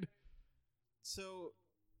wayside. So,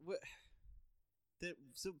 what?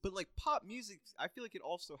 But like pop music, I feel like it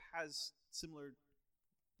also has similar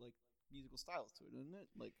like musical styles to it, doesn't it?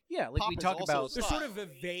 Like Yeah, like Pop we is talk also about. a There's style. sort of a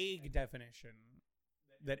vague definition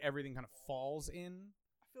that everything kind of falls in,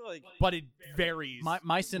 I feel like but it varies.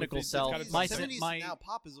 My cynical it's self, got its my own cyn- 70s my now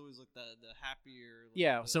pop is always like the happier. Like,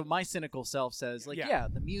 yeah. the- So my cynical self says like Yeah. yeah,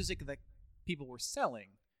 the music that people were selling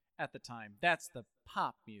at the time, that's the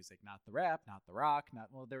pop music, not the rap, not the rock, not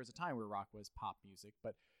well. There was a time where rock was pop music,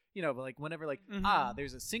 but but like whenever like Mhm.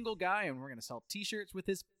 there's a single guy and we're gonna sell T-shirts with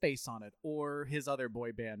his face on it or his other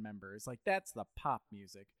boy band members, like that's the pop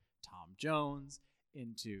music. Tom Jones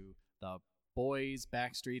into the Boys,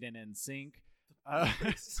 Backstreet, and NSYNC,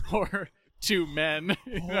 or Two Men.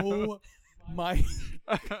 Oh my!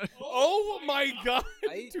 Oh my God!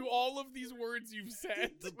 I- to all of these words you've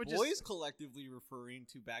said, the which is- boys collectively referring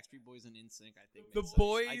to Backstreet Boys and NSYNC. I think The makes sense.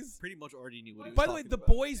 Boys- I pretty much already knew what he was By the way, talking the about.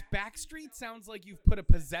 boys Backstreet sounds like you've put a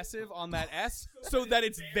possessive on that S, so that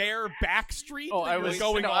it's their Backstreet. Oh, that I you're was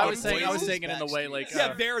going no, on I was saying to. it in the way like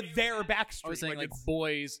Yeah, they're their Backstreet. I was saying like it's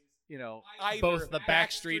boys, either both the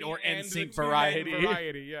Backstreet or and the NSYNC two-man variety,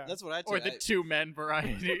 variety. Yeah. That's what I or took. the Two Men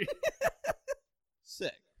variety.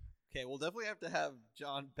 Sick. Okay, we'll definitely have to have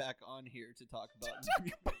John back on here to talk about.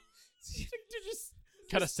 to just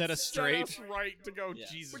Gotta set us straight. us right to go. Yeah.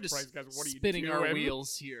 Jesus We're just Christ, guys, what are you spinning our doing?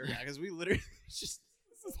 wheels here. Yeah, because we literally just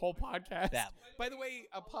this whole podcast. Babble. By the way,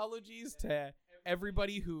 apologies to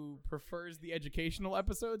everybody who prefers the educational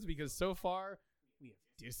episodes because so far we have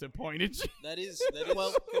disappointed you. That is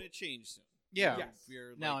well going to change soon. Yeah. Yes.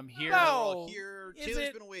 We're Now like, I'm here. we're all No. here. Is Taylor's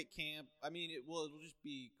it- been away at camp. I mean, it'll just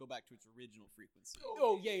go back to its original frequency.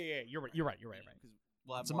 Oh yeah. You're right. Right. Because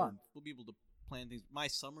we'll have It's a more, month. We'll be able to plan things. My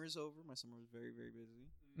summer is over. My summer was very, very busy.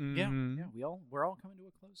 Mhm. Yeah. We're all coming to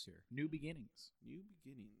a close here. New beginnings. New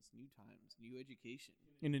beginnings, new times, new education,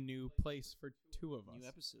 In a new place for two of us. new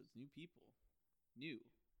episodes, new people, new,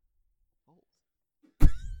 old.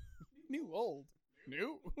 New old.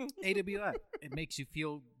 New. AWF. It makes you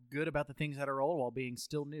feel good about the things that are old while being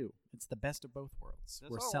still new. It's the best of both worlds.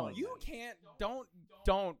 That's We're all I selling. want. You can't.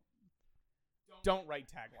 Don't write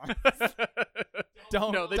taglines.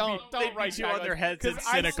 Don't. No, they'd don't beat write you on their taglines. heads and 'Cause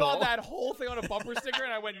I saw cynical. that whole thing on a bumper sticker,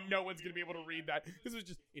 and I went, "No one's gonna be able to read that." Because it was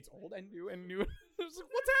just, it's old and new and new. I was like,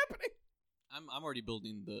 "What's happening?" I'm already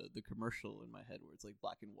building the commercial in my head where it's like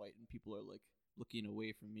black and white and people are like looking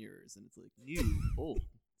away from mirrors and it's like new, old,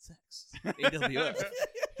 sex, AWF.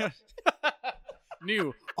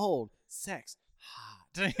 New, old, sex, hot.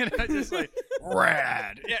 Just like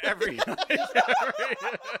rad. Yeah, every.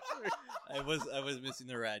 I was missing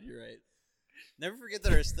the rad. You're right. Never forget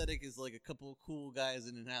that our aesthetic is like a couple of cool guys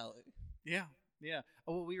in an alley. Yeah.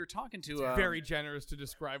 Oh, well, we were talking to Very generous to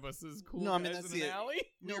describe us as cool No, I mean, guys that's in an the- alley.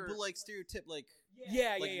 No, but like stereotype, like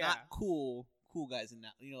Yeah, not cool guys in an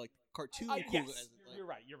alley. You know, like cartoon cool yes, guys. Like, you're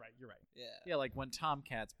right. Yeah. Yeah, like when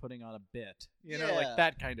Tomcat's putting on a bit. You know, like Yeah.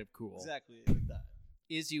 that kind of cool. Exactly like that.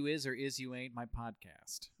 Is You Is or Is You Ain't my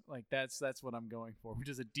podcast. Like that's what I'm going for, which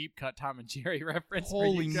is a deep cut Tom and Jerry reference. for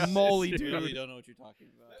Holy you guys. moly, I dude. really don't know what you're talking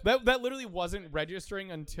about. That literally wasn't registering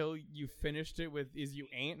until you finished it with "Is You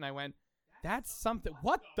Ain't," and I went, "That's something."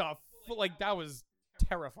 What the like? That was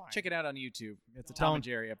terrifying. Check it out on YouTube. It's a Tom and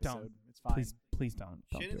Jerry episode. don't. It's fine. Please don't.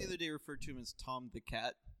 Shannon the other day referred to him as Tom the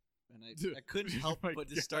Cat, and Dude. I couldn't help Oh my but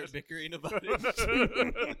to God. start bickering about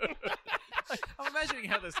it. I'm imagining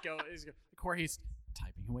how this goes. Corey's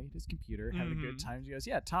typing away at his computer, having a good Mhm. time. He goes,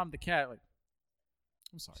 "Yeah, Tom the cat." Like,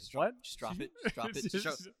 I'm sorry, what? Just drop it. Just drop it. Just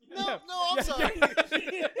drop it. Yeah. No, I'm Yeah. sorry.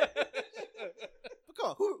 But come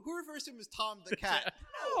on, who refers to him as Tom the Cat?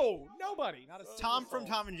 No, nobody. Not a Tom single from soul.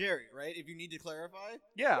 Tom and Jerry, right? If you need to clarify,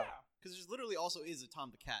 Yeah, because there's literally also is a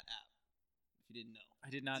Tom the Cat app. If you didn't know, I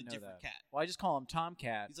did not It's a know different that. cat. Well, I just call him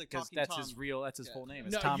Tomcat He's like because Talking that's Tom. his real. That's his Yeah. full name.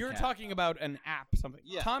 It's No, Tomcat. you're talking about an app, something.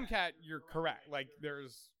 Yeah. Tomcat, you're correct. Like,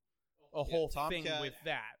 there's a whole thing Tomcat. with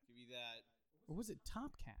that. give you that Or was it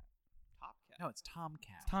Tomcat? Top Cat. No, it's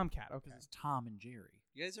Tomcat. It's Tomcat. Okay. Because it's Tom and Jerry.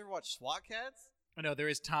 You guys ever watch SWAT Cats? I know there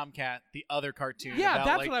is Tomcat, the other cartoon. Yeah, about,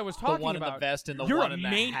 that's like, what I was the talking one in about. the vest and the You're one a in the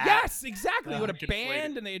main. hat. Yes, exactly. Oh, What a conflated.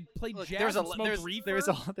 band, and they had played Look, jazz there's a and smoked reefer.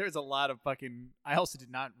 there's a lot of fucking. I also did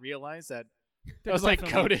not realize that There's was, like,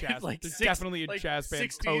 definitely a coded, jazz- like, there's six- definitely a like, jazz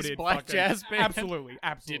band 60s coded black fucking- jazz band. Absolutely.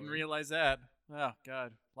 didn't realize that. Oh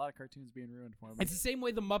god, a lot of cartoons being ruined for me. It's the same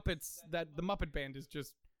way the Muppets, that the Muppet Band is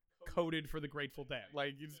just coded for the Grateful Dead.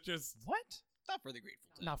 Like, it's just What? Not for the Grateful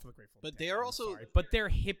Dead. not for the Grateful But Dead. they are I'm also- sorry. But they're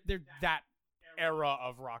hip. They're that era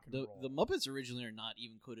of rock and The roll. Muppets originally are not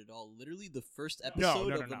even coded at all. Literally, the first No, episode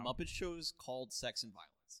no, of no. the Muppet Show is called Sex and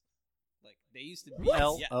Violence. Like they used to be. What?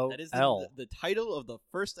 Yeah, L-O-L. that is the title of the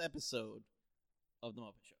first episode of the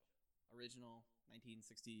Muppet Show. Original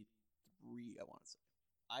 1963, I want to say.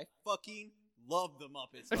 I fucking love the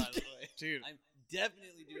Muppets, by the way. Dude, I'm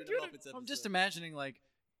definitely doing Dude, a Muppets episode. I'm just imagining like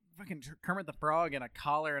fucking Kermit the Frog in a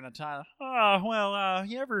collar and a tie. Oh well,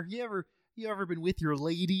 you ever been with your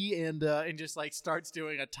lady and just like starts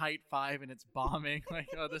doing a tight five and it's bombing. Like,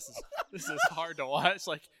 oh, this is hard to watch.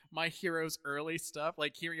 Like My Hero's early stuff,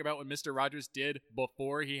 like hearing about what Mr. Rogers did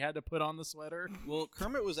before he had to put on the sweater. Well,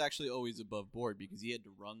 Kermit was actually always above board because he had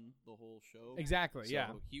to run the whole show. exactly. So yeah.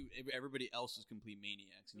 everybody else was complete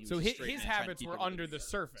maniacs. And he So was his, just straight his man trying to habits keep were everybody under the together.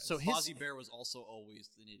 surface. So his- Fozzie Bear was also always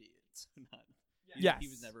an idiot. So not. Yes. He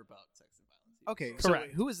was never about sex and violence. He was Okay,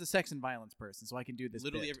 Correct. so who is the sex and violence person so I can do this?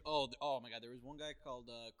 literally. bit? Oh my God! There was one guy called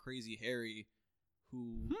Crazy Harry,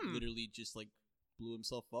 who literally just like blew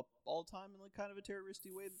himself up all the time in like kind of a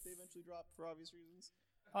terroristy way that they eventually dropped for obvious reasons.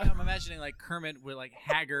 I'm imagining like Kermit with like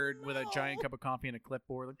haggard with a giant cup of coffee and a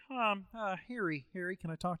clipboard. Like, Harry,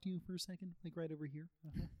 can I talk to you for a second? Like right over here.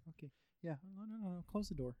 Okay. Yeah. No. Close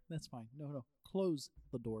the door. That's fine. No. Close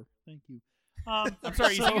the door. Thank you. I'm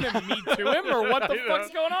sorry, you singing Me to him, or what the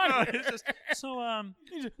fuck's going on No, here? it's just- so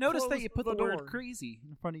notice that you put the word crazy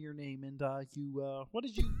in front of your name, and you what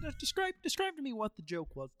did you describe to me what the joke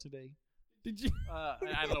was today? Did you? I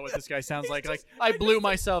don't know what this guy sounds like. Like I blew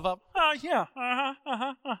myself up. Yeah.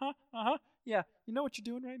 Yeah. You know what you're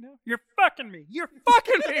doing right now? You're fucking me. You're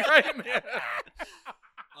fucking me right now.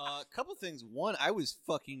 Couple things. One, I was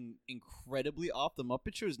fucking incredibly off. The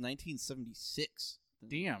Muppet Show is 1976.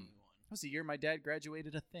 Damn. That was the year my dad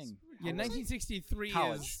graduated a thing. Yeah, 1963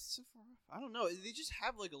 College. is. So far off. I don't know. They just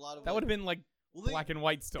have like a lot of. That would have been like black and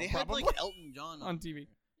white still, They had probably. like Elton John on TV.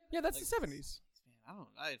 Yeah, that's Like, the 70s.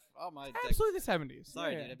 Man, oh my. Absolutely the 70s.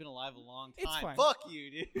 Sorry, Yeah. dude. I've been alive a long It's time. fine. Fuck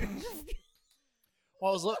you, dude.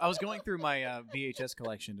 Well, I was going through my VHS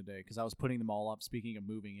collection today because I was putting them all up. Speaking of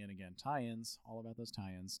moving in again, tie-ins, all about those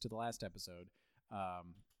tie-ins to the last episode.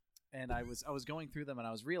 And I was going through them and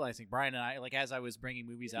I was realizing Brian and I, like as I was bringing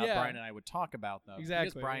movies out, Yeah. Brian and I would talk about them. Exactly,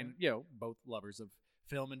 Because Brian, both lovers of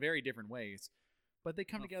film in very different ways, but they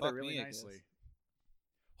come Oh, together fuck really me, I guess. nicely.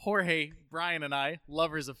 Jorge, Brian, and I,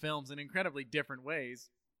 lovers of films in incredibly different ways.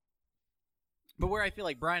 But where I feel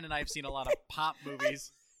like Brian and I have seen a lot of pop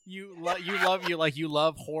movies. You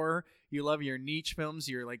love horror. You love your niche films,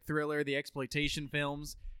 your like thriller, the exploitation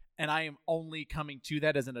films. And I am only coming to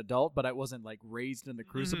that as an adult, but I wasn't like raised in the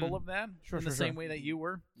crucible of that in the same way that you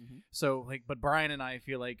were. Mm-hmm. So like, but Brian and I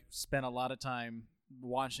feel like spent a lot of time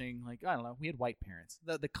watching like, I don't know, we had white parents,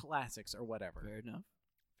 the classics or whatever.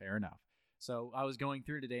 Fair enough. So I was going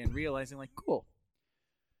through today and realizing like, cool.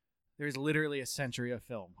 There's literally a century of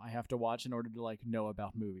film I have to watch in order to like know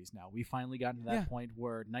about movies now. We finally gotten to that point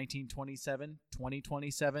where 1927,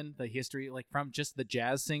 2027, the history like from just the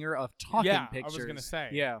jazz singer of talking pictures. I was gonna say.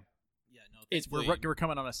 Yeah. Yeah, no. It's thankfully, we're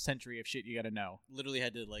coming on a century of shit you got to know. literally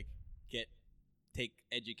had to like take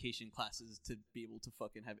education classes to be able to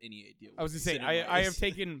fucking have any idea. I was gonna say, I have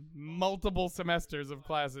taken multiple semesters of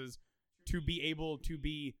classes to be able to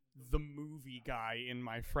be the movie guy in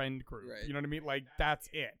my friend group. Right. You know what I mean? Like, that's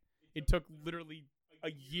it. It took literally a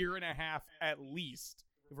year and a half at least,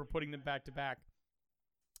 if we're putting them back to back,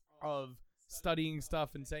 of studying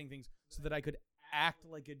stuff and saying things so that I could act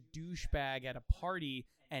like a douchebag at a party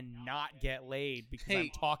and not get laid because I'm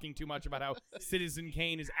talking too much about how Citizen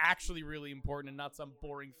Kane is actually really important and not some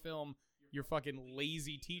boring film your fucking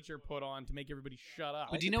lazy teacher put on to make everybody shut up.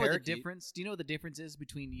 But do you know what the difference? Do you know what the difference is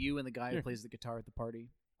between you and the guy who plays the guitar at the party?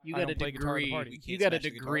 You got a play guitar at the degree. party. You got a smash a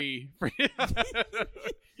degree.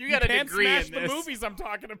 You got a can't degree smash in the this. movies I'm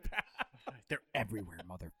talking about. They're everywhere,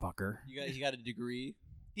 motherfucker. You got a degree.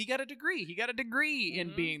 He got a degree. He got a degree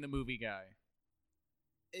in being the movie guy.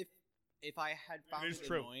 If I had found is it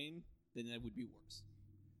true. annoying, then that would be worse.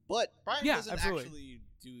 But Brian Yeah, doesn't absolutely. actually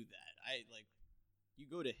do that. You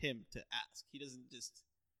go to him to ask. He doesn't just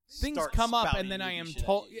Things start come up, spouting and then I movie am shit at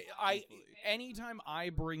told. you, I truthfully. anytime I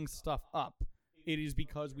bring stuff up, it is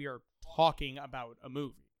because we are talking about a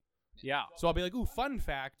movie. Yeah. So I'll be like, "Ooh, fun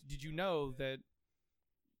fact! Did you know that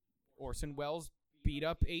Orson Welles beat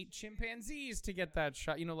up 8 chimpanzees to get that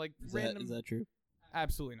shot?" You know, like random. Is that true?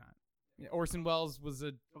 Absolutely not. Yeah, Orson Welles was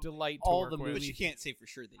a delight to All work the with. But you can't say for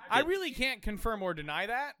sure that. You I did. really can't confirm or deny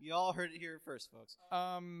that. You all heard it here first, folks.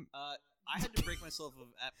 I had to break myself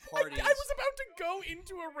at I parties. was about to go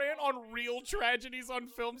into a rant on real tragedies on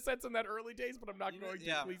film sets in that early days, but I'm not going to.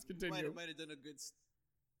 Yeah, Please continue. Might have done a good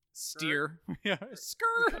Steer. Yeah.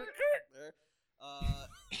 Skirt. there.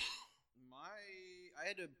 I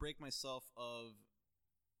had to break myself of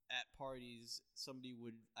at parties.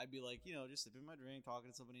 I'd be like, just sipping my drink,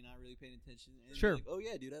 talking to somebody, not really paying attention. And they'd be Sure. like, oh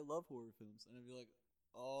yeah, dude, I love horror films, and I'd be like,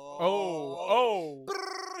 Oh.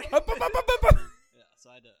 Yeah, so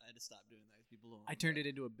I had to stop doing that. People don't. I turned it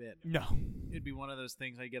into a bit. No. It'd be one of those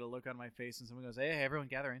things. I get a look on my face, and someone goes, "Hey, everyone,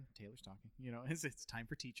 gather in. Taylor's talking. It's time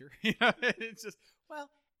for teacher." It's just, well,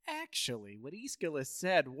 actually, what Aeschylus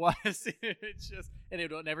said was, it's just, and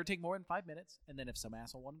it would never take more than 5 minutes. And then if some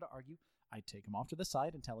asshole wanted to argue, I'd take him off to the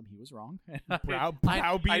side and tell him he was wrong.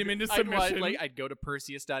 Browbeat him into submission. I'd go to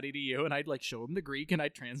Perseus.edu and I'd show him the Greek and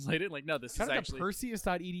I'd translate it. No, this Shout is out actually to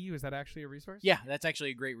Perseus.edu. Is that actually a resource? Yeah, that's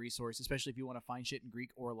actually a great resource, especially if you want to find shit in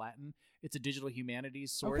Greek or Latin. It's a digital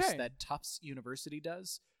humanities source Okay. that Tufts University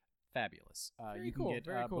does. Fabulous. Very You can cool, get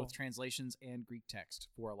very cool. both translations and Greek text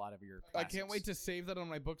for a lot of your I classes. can't wait to save that on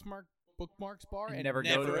my bookmarks bar and and never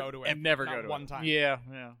go go to to it. And never Not go to one it. time. Yeah.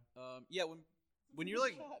 Yeah, when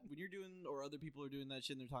you're doing, or other people are doing that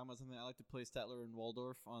shit and they're talking about something, I like to play Statler and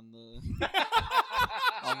Waldorf on the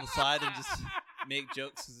on the side and just make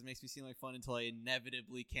jokes because it makes me seem like fun until I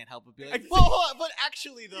inevitably can't help but be like, whoa, hold on, but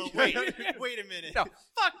actually though, wait a minute. No,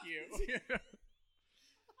 fuck you.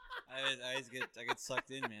 I get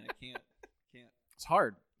sucked in, man. I can't. It's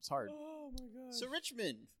hard. Oh my god. So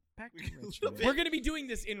Richmond. Back to We- Richmond. We're going to be doing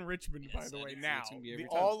this in Richmond, by Yes, the and way, it's now. gonna be every The-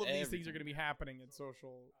 time. all of these Every things are time. going to be happening at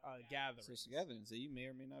social gatherings. Social gatherings that you may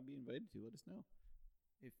or may not be invited to. Let us know.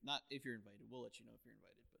 If you're invited, we'll let you know if you're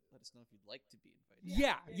invited. But let us know if you'd like to be invited.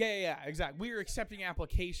 Yeah, exactly. We are accepting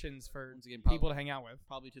applications for Once again, people to hang out with.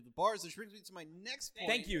 Probably to the bars, which brings me to my next point.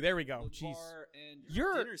 Thank you. There we go. The Jeez. bar and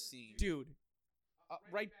You're- dinner scene. Dude,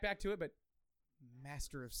 right back to it, but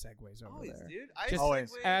master of segues over Always, there. dude. I Just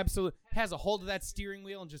Always. segue- Absolutely. Has a hold of that steering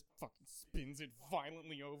wheel and just fucking spins it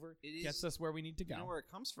violently over. It is- Gets us where we need to You know go. where it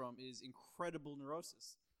comes from is incredible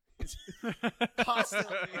neurosis. It's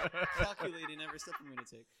constantly calculating every step I'm going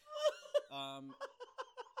to take.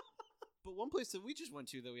 But one place that we just went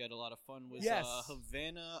to that we had a lot of fun was Yes.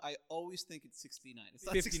 Havana. I always think it's 69. It's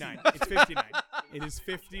not 59. 69. It's 59. It is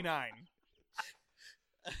 59.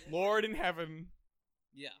 Lord in heaven.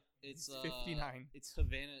 Yeah, it's 59. It's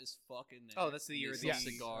Havana is fucking there. Oh, that's the year They of sell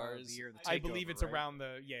the cigars. the year of the I believe takeover, it's right? around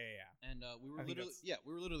the And we were I think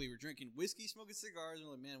literally we were drinking whiskey, smoking cigars, and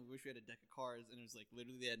we're like, man, we wish we had a deck of cards. And it was like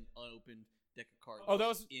literally they had an unopened deck of cards. Oh, that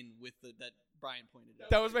was- in with that Brian pointed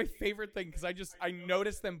out. That was my favorite thing because I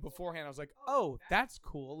noticed them beforehand. I was like, oh, that's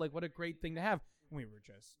cool. Like, what a great thing to have. And we were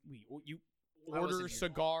just you I wasn't order here.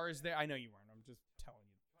 cigars there. I know you weren't. I'm just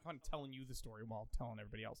telling you the story while telling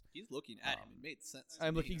everybody else. He's looking at him. It made sense. to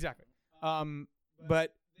I'm me. looking exactly.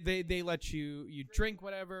 But they let you drink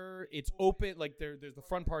whatever. It's open. Like there's the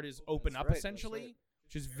front part is open That's up right, that's essentially, right.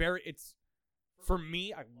 which is very. It's for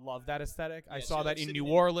me. I love that aesthetic. I Yeah, saw so, that like, in sitting New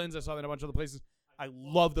in- Orleans. I saw that in a bunch of other places. I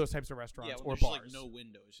love those types of restaurants Yeah, or there's bars. just, like no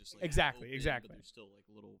window. It's just like Exactly, open, exactly. But there's still like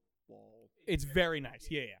a little wall. It's very nice.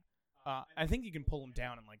 Yeah. I think you can pull them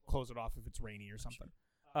down and like close it off if it's rainy or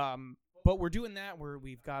something. But we're doing that where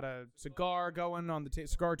we've got a cigar going on the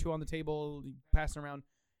cigar or two on the table, passing around,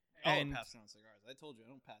 and passing on cigars. I told you I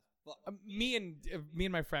don't pass. Fuck. me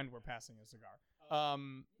and my friend were passing a cigar.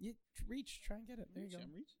 You reach, try and get it. There you go.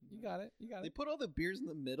 I'm reaching. You got it. They put all the beers in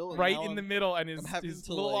the middle. And Right now in the I'm- middle, and his I'm having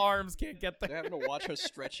to, little like- arms can't get They're there. having to watch how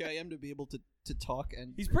stretchy I am to be able to talk.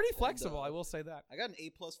 And He's pretty and, flexible. I will say that. I got an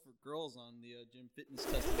A+ for girls on the gym fitness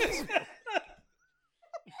test. in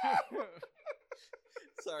high school.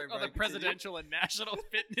 Sorry, Oh, Brian, the continue. presidential and national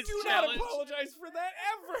fitness Do not challenge. apologize for that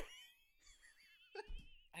ever.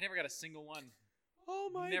 I never got a single one.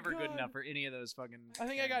 Oh my Never god. good enough for any of those fucking. I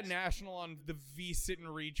think I got things. national on the V sit and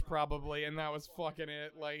reach probably, and that was fucking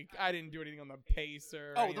it. Like I didn't do anything on the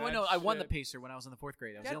pacer. Oh, no, I won the pacer when I was in the 4th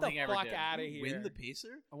grade. That was Get the only thing I the ever fuck did. out of You here. win the pacer?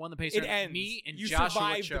 I won the pacer. It ends. Me and you Joshua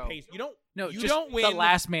survive Cho. the pacer. You don't. No, you just don't win. the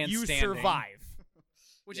last man you standing. survive.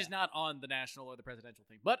 Which is not on the national or the presidential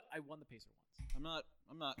thing. But I won the pacer once.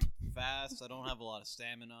 I'm not fast. I don't have a lot of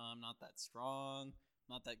stamina. I'm not that strong.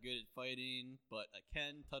 Not that good at fighting, but I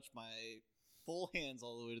can touch my full hands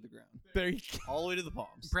all the way to the ground, There you go. all the way to the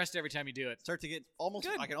palms. Impressed every time you do it. Start to get almost.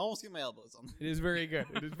 Good. I can almost get my elbows on. It is very good.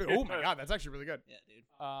 It is. Oh my god, that's actually really good. Yeah, dude.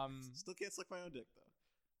 Um, Still can't suck my own dick though.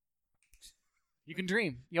 You can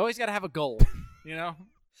dream. You always got to have a goal. You know?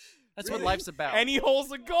 That's what Really? life's about. any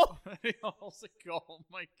hole's a goal, Any hole's a goal. Oh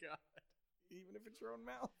my God. even if it's your own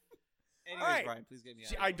mouth. Anyways, Alright. Brian, please get me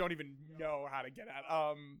See, out. I don't even know how to get at.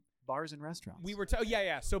 Bars and restaurants. We were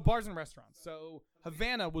yeah. So bars and restaurants. So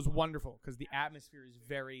Havana was wonderful because the atmosphere is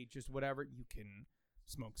very just whatever. You can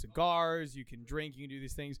smoke cigars, you can drink, you can do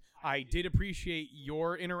these things. I did appreciate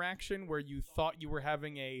your interaction where you thought you were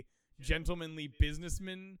having a gentlemanly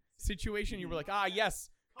businessman situation. You were like, yes,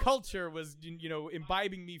 culture was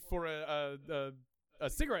imbibing me for a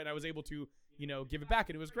cigarette, and I was able to give it back,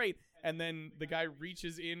 and it was great. And then the guy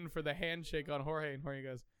reaches in for the handshake on Jorge, and Jorge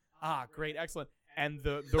goes, great, excellent. And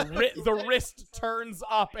the wrist turns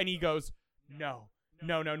up, and he goes, no.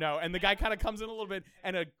 And the guy kind of comes in a little bit,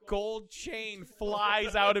 and a gold chain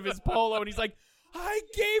flies out of his polo, and he's like, I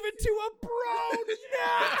gave it to a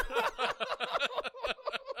bro. No.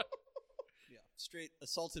 Yeah, straight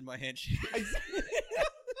assaulted my handshake.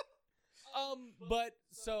 But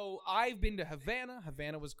so I've been to Havana.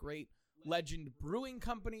 Havana was great. Legend Brewing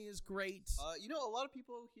Company is great. A lot of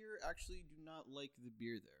people here actually do not like the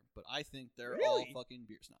beer there, but I think they're Really? all fucking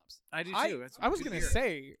beer snobs. I do I too. That's I was good gonna beer.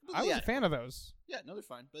 say I was Yeah. a fan of those. Yeah, no, they're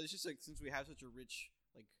fine, but it's just like since we have such a rich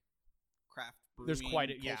like craft brewing There's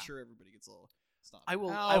quite a- yeah. culture, everybody gets a little snobby. I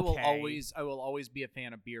will Okay. always be a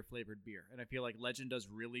fan of beer flavored beer, and I feel like Legend does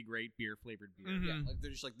really great beer flavored beer. Mhm. Yeah, like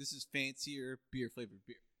they're just like this is fancier beer flavored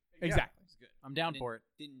beer. Exactly. It's good. I'm down And for it.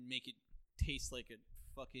 Didn't make it taste like a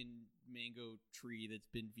fucking mango tree that's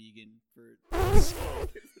been vegan for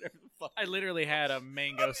whatever the fuck. I literally had a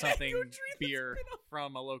mango something tree that's beer been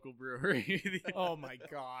from a local brewery. Oh my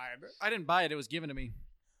god. I didn't buy it; it was given to me.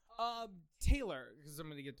 Taylor, because I'm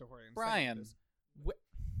gonna get to Jorge. in a second. Brian.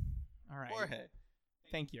 All right. Jorge.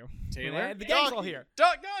 Thank you. Taylor? The gang's all here.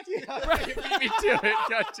 Dog, you beat me to it.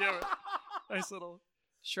 God damn it! Nice little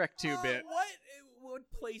Shrek 2 bit. what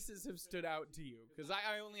places have stood out to you? Because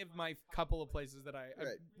I only have my couple of places that I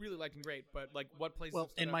Right. really liked and great, but like what places? Well,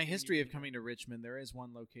 have stood in out my to you when history you of came coming to Richmond, there is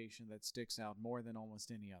one location that sticks out more than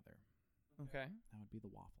almost any other. here? Okay. That would be the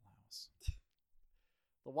Waffle House.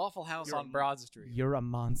 The Waffle House You're on a- Broad Street. You're a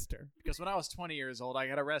monster. Because when I was 20 years old, I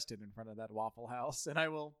got arrested in front of that Waffle House, and I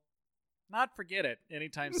will not forget it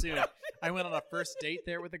anytime soon. I went on a first date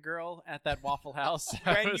there with a girl at that Waffle House.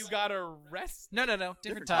 I When was- you got arrested? No, different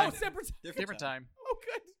Different time. Oh, separate. Different time. Oh,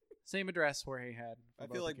 good. Same address Jorge had. I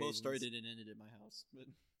for feel like both occasions. started and ended at my house. But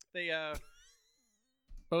They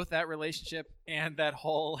both that relationship and that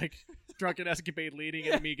whole like drunken escapade leading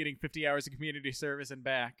into me getting 50 hours of community service and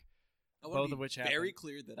back. I want Both to of be which very happened.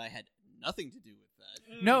 clear that I had nothing to do with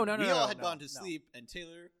that. No, we all had no, gone to no. sleep, and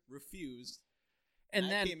Taylor refused. And I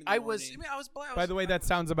then came in the I was. morning. I mean, I was. By the way, that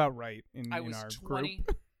sounds about right in I in was our 20.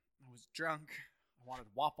 group. I was drunk. I wanted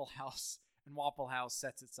Waffle House, and Waffle House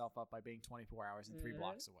sets itself up by being 24 hours and 3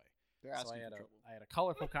 blocks away. They're So asking I had for a trouble. I had a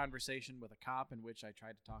colorful conversation with a cop in which I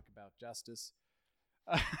tried to talk about justice.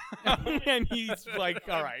 And he's like,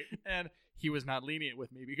 all right. And he was not lenient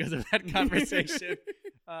with me because of that conversation.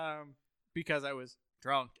 Because I was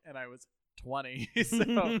drunk and I was 20.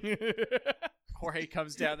 So Jorge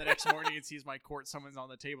comes down the next morning and sees my court summons on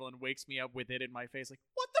the table and wakes me up with it in my face like,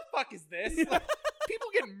 what the fuck is this? Like, people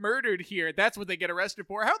get murdered here. That's what they get arrested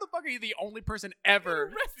for. How the fuck are you the only person ever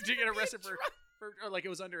arrested to get for being arrested for or like it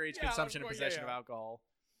was underage Yeah, consumption and of course, possession yeah. of alcohol?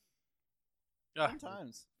 Ugh. Fun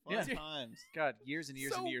times. Yeah. Fun times. God, years and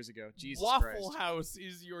years and So, years ago. Jesus Waffle Christ. House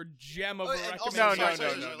is your gem of Oh, a and also- No, recommendation. no,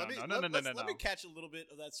 sorry, no, sorry, no, let me- no, no, let- no, let's- no, Let me no. catch a little bit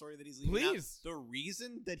of that story that he's leaving out. Please. The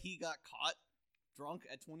reason that he got caught drunk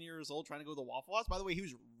at 20 years old trying to go to the Waffle House, by the way, he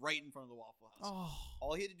was right in front of the Waffle House. Oh.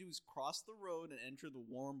 All he had to do was cross the road and enter the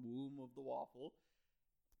warm womb of the waffle.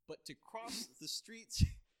 But to cross the streets...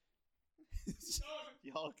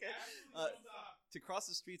 Y'all okay? To cross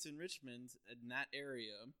the streets in Richmond, in that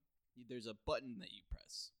area, there's a button that you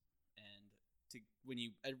press. And when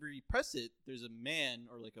you press it, there's a man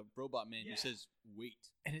or like a robot man who says, wait.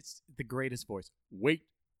 And it's the greatest voice. Wait.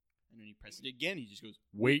 And when you press it again, he just goes,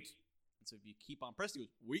 Wait. And so if you keep on pressing, it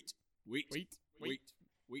goes, wait, wait, Wait, wait,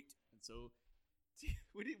 wait. And so,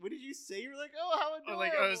 what did you say? You're like, oh, how adorable.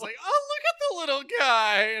 I was like, oh, look at the little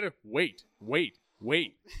guy. And wait.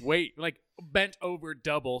 Like bent over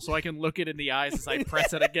double so I can look it in the eyes as I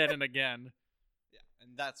press it again and again. yeah,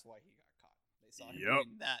 and that's why he got caught. They saw him Yep.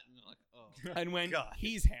 doing that, and they're like, oh. And when God.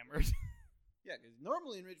 he's hammered. Yeah, because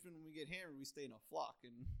normally in Richmond, when we get hammered, we stay in a flock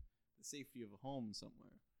in the safety of a home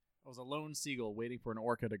somewhere. I was a lone seagull waiting for an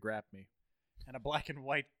orca to grab me. And a black and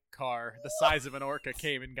white car the size of an orca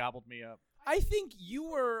came and gobbled me up. I think you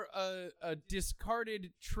were a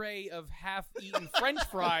discarded tray of half-eaten French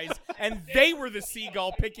fries, and they were the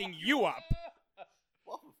seagull picking you up.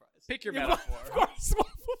 Waffle fries. Pick your Yeah, metaphor. of course,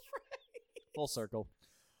 waffle fries. Full circle.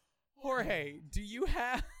 Jorge, do you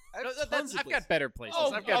have? I have No, tons of I've got places. better places.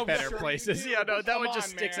 Oh, I've got better sure you places. do. Yeah, no, that Come one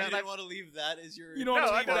just on, sticks man. You out. didn't want to leave that as your. You don't No,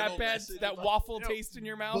 want to I leave got that no bad, message that about- waffle No, taste in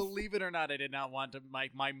your mouth. Believe it or not, I did not want to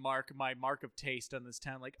make my mark of taste on this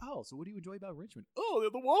town. Like, oh, so what do you enjoy about Richmond? Oh, they're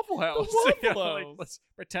the Waffle House. Waffle Like, House. let's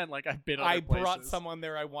pretend like I've been. I other brought places. someone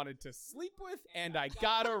there I wanted to sleep with, and I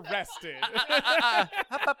got arrested.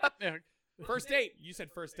 Yeah, First date. You said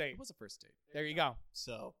first date. it was a first date. There you go.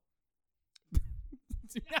 So,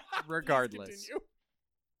 Please Regardless. continue.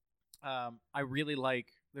 I really like.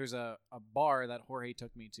 There's a bar that Jorge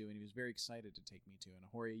took me to, and he was very excited to take me to. And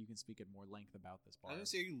Jorge, you can speak at more length about this bar. I was gonna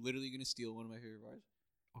say, are you literally gonna steal one of my favorite bars?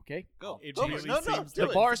 Okay, Go. It Go for really No, seems do the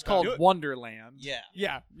it. bar's called Do it. Wonderland. Yeah.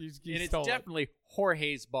 Yeah, you and it's stole it. definitely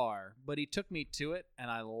Jorge's bar, but he took me to it, and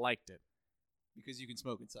I liked it Because you can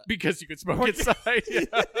smoke inside. because you could smoke inside. Yeah.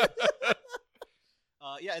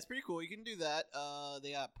 Yeah, it's pretty cool. You can do that.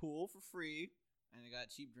 They got pool for free, and they got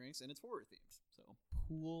cheap drinks, and it's horror themed. So,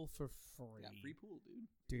 Pool for free. yeah, free pool, dude.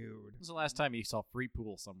 Dude. When was the last time you saw free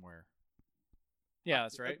pool somewhere? Yeah,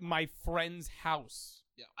 that's right. My friend's house.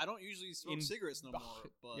 Yeah, I don't usually smoke In- cigarettes no more, Ugh,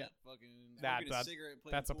 but yeah. fucking That- smoking a cigarette, and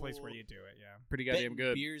playing That's a place pool, where you do it, yeah. Pretty betting goddamn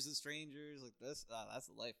good. beers with strangers, like this. That's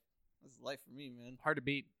the life. That's the life for me, man. Hard to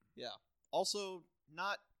beat. Yeah. Also,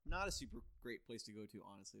 not a super great place to go to.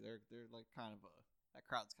 Honestly, they're like kind of that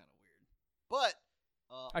crowd's kind of weird. But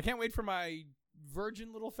I can't wait for my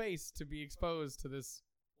virgin little face to be exposed to this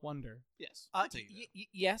wonder. yes, I'll take that.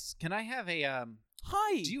 Yes. Can I have a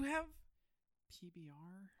Hi. Do you have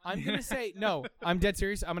PBR? I'm going to say, no, I'm dead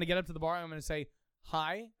serious. I'm going to get up to the bar. I'm going to say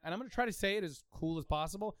hi, and I'm going to try to say it as cool as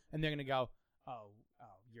possible. And they're going to go, oh,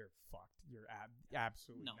 you're fucked. You're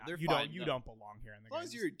absolutely No, not. they're you fine, don't, you no. don't belong here. And As long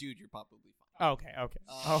as you're a dude, you're probably fine. Okay. Uh,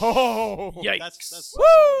 Oh, Yikes. That's woo!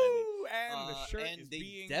 what I mean. And the shirt and is they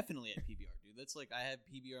being definitely at PBR, dude. dude. That's like I have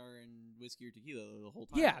PBR and whiskey or tequila the whole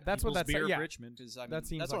time. Yeah, that's what People's that's beer of yeah. Richmond. Because I mean, That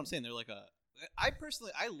seems that's like what I'm saying. They're like a. I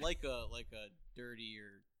personally, I like a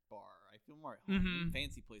dirtier bar. I feel more at home. Mhm.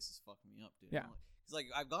 Fancy places fuck me up, dude. Yeah. Because like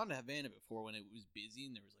I've gone to Havana before when it was busy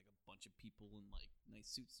and there was like a bunch of people in like nice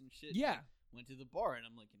suits and shit. Yeah. Went to the bar and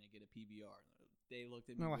I'm like, can I get a PBR? And they looked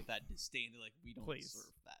at me No, with that disdain. They're like, we don't Please.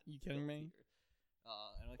 serve that. You kidding me? Here.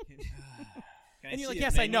 And I'm like, can I And you're see like, a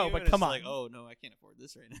yes, I know, menu? but And come it's on. Like, oh no, I can't afford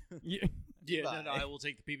this right now. Yeah. Yeah, no, Bye. I will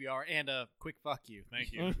take the PBR and a quick fuck you.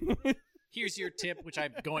 Thank you. Here's your tip, which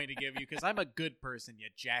I'm going to give you because I'm a good person, you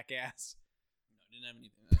jackass. No, didn't have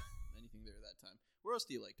anything there that time. Where else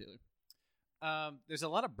do you like, Taylor? There's a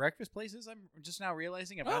lot of breakfast places. I'm just now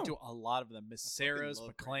realizing I've gone Oh. to a lot of them. Miss Sarah's, love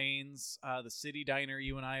McLean's, the City Diner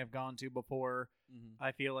you and I have gone to before. Mm-hmm.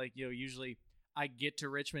 I feel like usually I get to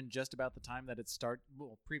Richmond just about the time that it starts.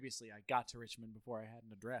 Well, previously I got to Richmond before I had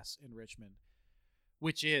an address in Richmond,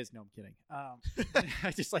 which is no, I'm kidding.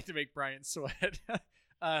 I just like to make Brian sweat.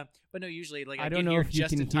 But no, usually like I don't get know here if you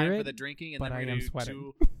just can in time hear for it, the drinking, and but then we're I gonna am do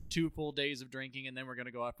sweating. two full days of drinking, and then we're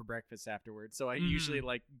gonna go out for breakfast afterwards. So I usually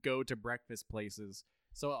like go to breakfast places.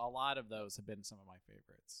 So a lot of those have been some of my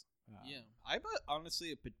favorites. Yeah, I'm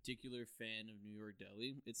honestly a particular fan of New York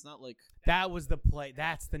Deli. It's not like That was the play.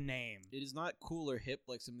 That's the name. it is not cool or hip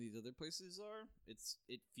like some of these other places are.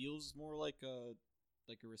 It feels more like a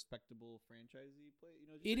respectable franchisee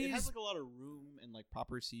place. You know, it has is- like a lot of room and like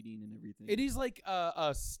proper seating and everything. It is like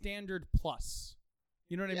a standard plus.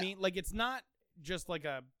 You know what I Yeah. mean? Like it's not just like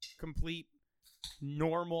a complete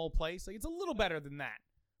normal place. Like it's a little better than that.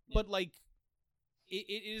 Yeah. But like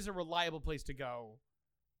it is a reliable place to go,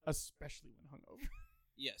 especially when hungover.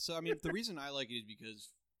 Yeah, so I mean, the reason I like it is because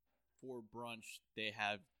for brunch they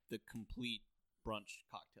have the complete brunch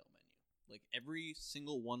cocktail menu. Like every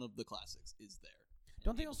single one of the classics is there. and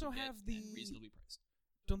Don't they able also to get have and the- reasonably priced?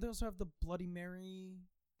 Don't they also have the Bloody Mary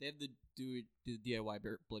They have the DIY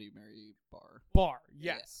Bloody Mary bar. bar?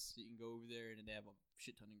 Yeah, Yes. so you can go over there and they have a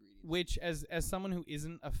shit ton of ingredients. Which, as someone who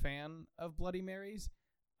isn't a fan of Bloody Marys,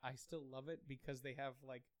 I still love it because they have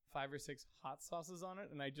like 5 or 6 hot sauces on it,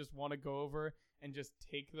 and I just want to go over and just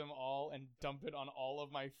take them all and dump it on all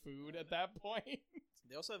of my food at that point.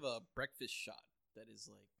 They also have a breakfast shot that is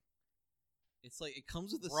like, it's like it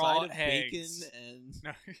comes with a Raw side of eggs. bacon and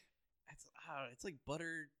No. it's like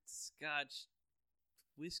buttered scotch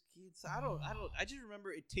whiskey. I just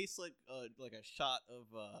remember it tastes like a shot of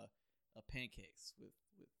pancakes with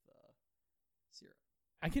syrup.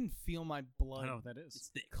 I can feel my I blood don't know what that It's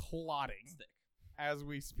is. thick. clotting It's thick. as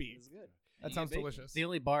we speak. It's good. That You sounds get bacon. delicious. The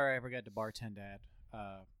only bar I ever got to bartend at,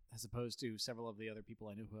 as opposed to several of the other people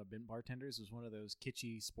I knew who have been bartenders, was one of those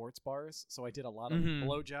kitschy sports bars. So I did a lot of Mhm.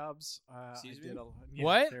 blowjobs. Excuse I did me?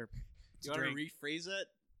 What? You want to rephrase that,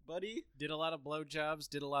 buddy? Did a lot of blowjobs.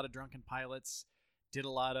 Did a lot of drunken pilots. Did a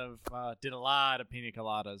lot of pina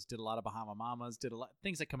coladas. Did a lot of Bahama Mamas. Did a lot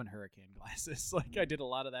things that come in hurricane glasses. Like I did a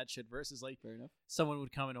lot of that shit. Versus like Fair enough. someone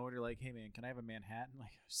would come and order like, "Hey man, can I have a Manhattan?"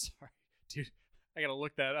 Like, sorry, dude, I gotta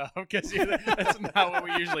look that up because that's not what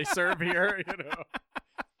we usually serve here. You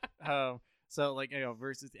know. So like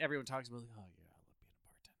versus everyone talks about, like, oh yeah, I love being a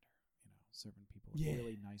bartender. You know, serving people Yeah.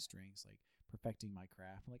 really nice drinks, like perfecting my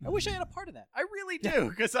craft. I'm like, I wish I had a part of that. I really Yeah. do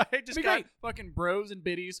because I just Be got great. fucking bros and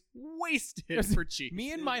biddies wasted Yes. for cheap.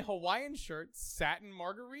 Me and my Hawaiian shirt sat in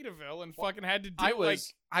Margaritaville and fucking had to do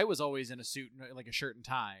I was always in a suit, and, like a shirt and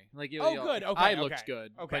tie. Like Oh, good. Okay, I looked okay,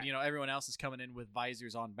 good, okay. but everyone else is coming in with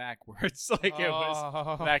visors on backwards. Like it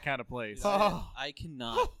was Oh. that kind of place. Oh. I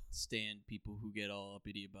cannot stand people who get all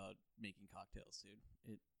uppity about making cocktails,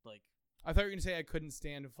 dude. It like I thought you were gonna say I couldn't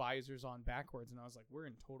stand visors on backwards, and I was like, we're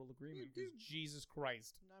in total agreement. Because Jesus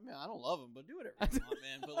Christ. I mean, I don't love them, but do whatever you want,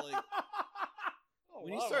 man. But like,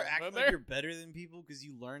 when you love start them, acting but like they're- you're better than people because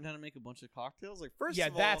you learned how to make a bunch of cocktails, like first yeah,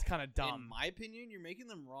 of all, that's kind of in dumb. my opinion, you're making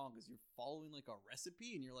them wrong because you're following like a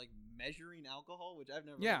recipe and you're like measuring alcohol, which I've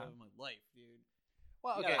never Yeah. heard of in my life, dude.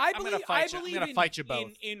 Well, okay, I I'm believe, gonna fight I you. believe I'm gonna in, fight you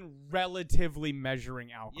both. in relatively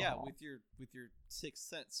measuring alcohol. Yeah, with your sixth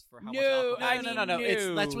sense for how No, much alcohol. I you mean, need.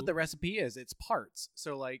 No. That's No. what the recipe is. It's parts.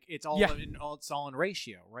 So like it's all Yeah. it's all in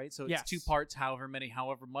ratio, right? So it's Yes. 2 parts, however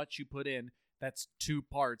much you put in. That's 2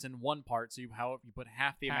 parts and 1 part. So you put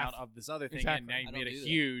half the Half. amount of this other thing, Exactly. and now I you don't made a do that.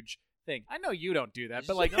 huge thing. I know you don't do that, It's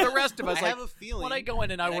but just like like- the rest of us, I like have a feeling when I go in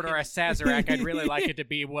and I that I order can- a Sazerac, I'd really like it to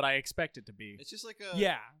be what I expect it to be. It's just like a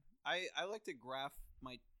Yeah. I like to graph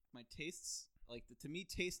my tastes. Like to me,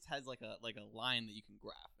 taste has like a line that you can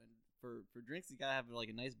graph, and for drinks, you gotta have like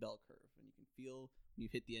a nice bell curve, and you can feel when you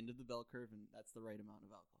hit the end of the bell curve, and that's the right amount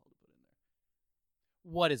of alcohol to put in there.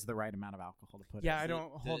 What is the right amount of alcohol to put Yeah, in? I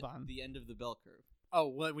don't. Hold on. The end of the bell curve. Oh,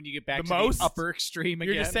 well, when you get back The to most? the upper extreme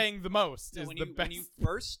You're again. just saying the most So is when the you best. when you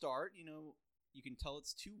first start, you can tell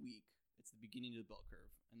it's too weak. It's the beginning of the bell curve,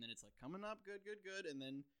 and then it's like coming up, good, and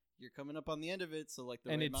then you're coming up on the end of it. So like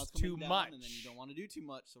the And right it's amount's coming too down, much. and then you don't want to do too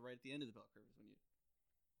much. So right at the end of the bell curve is when you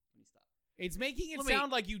stop. It's making it Let me-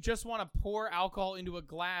 sound like you just want to pour alcohol into a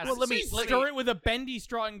glass. Well, let me- stir it with a bendy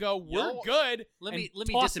straw and go, "We're Y'all- good." Let and me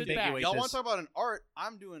toss it back. disambiguate Y'all this. want to talk about an art?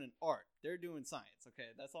 I'm doing an art. They're doing science. Okay,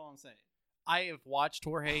 that's all I'm saying. I have watched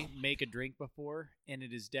Jorge make a drink before, and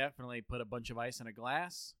it is definitely put a bunch of ice in a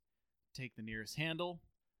glass, take the nearest handle,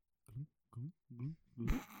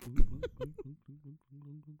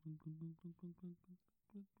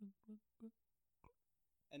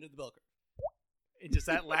 End of the bell curve. and just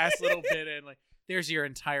that last little bit, and like, there's your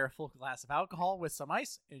entire full glass of alcohol with some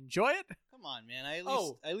ice. Enjoy it. Come on, man. I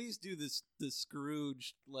Oh. at least do this. The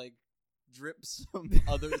Scrooge like drip some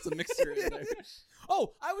some mixer in there.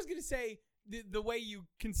 Oh, I was gonna say the way you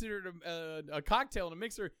consider it a cocktail in a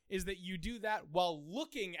mixer is that you do that while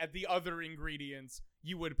looking at the other ingredients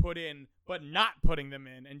you would put in, but not putting them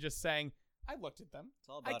in, and just saying, "I looked at them. It's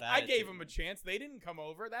all about I gave attitude, them a man. chance. They didn't come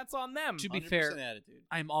over. That's on them." To be 100% fair, attitude.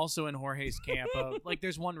 I'm also in Jorge's camp of like,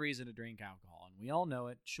 there's one reason to drink alcohol, and we all know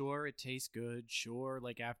it. Sure, it tastes good. Sure,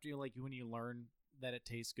 like after you when you learn that it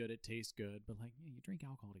tastes good, But like, yeah, you drink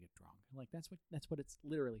alcohol to get drunk. Like that's what it's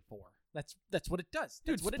literally for. That's what it does.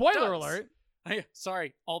 Dude, That's what spoiler it does. alert.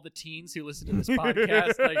 Sorry, all the teens who listen to this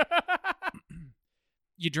podcast, like,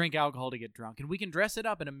 you drink alcohol to get drunk, and we can dress it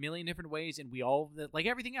up in a million different ways, and we all like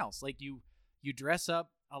everything else. Like you dress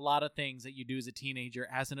up a lot of things that you do as a teenager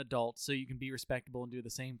as an adult, so you can be respectable and do the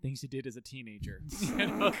same things you did as a teenager.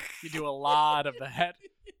 You do a lot of that.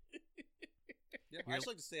 Yeah, I just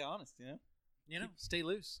like to stay honest. Stay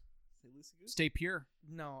loose, Stay loosey goosey. stay pure.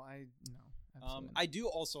 No. Absolutely not. I do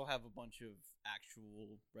also have a bunch of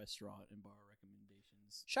actual restaurant and bar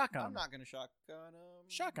recommendations. Shotgun. I'm not gonna shotgun them.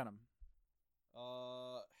 Shotgun them.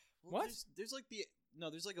 Well, What? There's like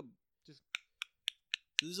there's like a just.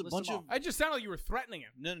 There's a List bunch them of off. I just sounded like you were threatening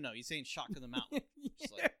him. no. He's saying shotgun them out.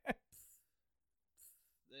 Just like,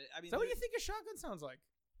 I mean, Is that what you there- think a shotgun sounds like?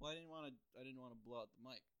 Well, I didn't want to blow out the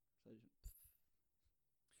mic. So I just,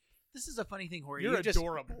 This is a funny thing, Jorge. You're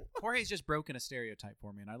adorable. Jorge's just broken a stereotype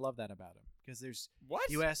for me, and I love that about him because there's What?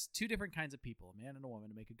 you ask two different kinds of people, a man and a woman,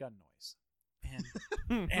 to make a gun noise,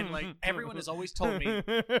 and like everyone has always told me,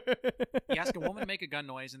 you ask a woman to make a gun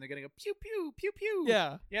noise, and they're gonna go pew pew pew pew.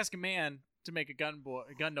 Yeah. You ask a man to make a gun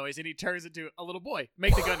noise, and he turns into a little boy.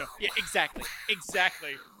 Make the gun noise. Yeah,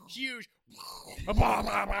 exactly. Huge.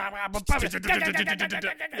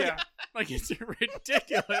 Yeah, like it's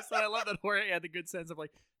ridiculous. And I love that Jorge had the good sense of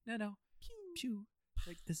like, no, pew.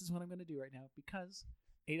 Like this is what I'm gonna do right now because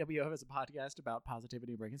AWF is a podcast about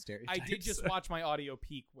positivity and breaking I stereotypes. did just watch my audio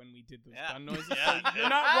peak when we did those Yeah. gun noises. Yeah. So you're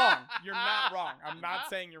not wrong. You're not wrong. I'm not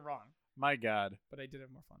saying you're wrong, My God. but I did have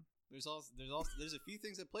more fun. there's a few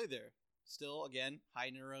things that play there. Still, again, high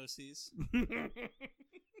neuroses,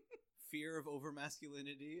 fear of over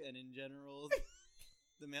masculinity, and in general,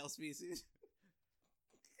 the male species.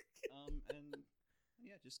 And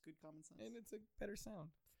yeah, just good common sense. And it's a better sound.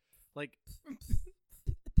 Like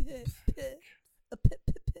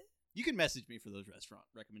You can message me for those restaurant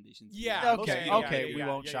recommendations. Yeah, Most of okay, you don't okay, get we it.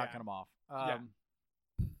 won't yeah, shotgun yeah. them off. Yeah.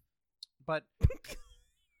 But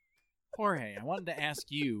Jorge, I wanted to ask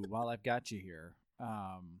you while I've got you here,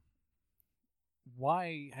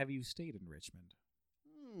 why have you stayed in Richmond?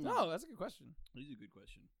 No, that's a good question. That is a good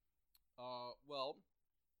question. Well,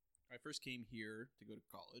 I first came here to go to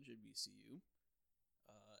college at VCU,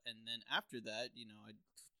 and then after that,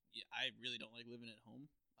 I really don't like living at home.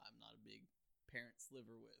 I'm not a big parents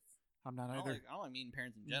liver with. I'm not I don't either. like, I don't like meeting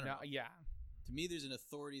parents in general. No, yeah. To me, there's an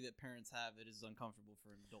authority that parents have that is uncomfortable for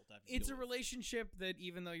an adult to have to It's a deal with. relationship that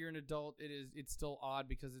even though you're an adult, it's still odd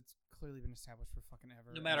because it's clearly been established for fucking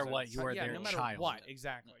ever. No matter As a- what, you are yeah, their no matter child. what,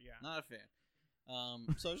 exactly. No, Yeah. Not a fan.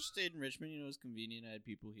 So I just stayed in Richmond. It was convenient. I had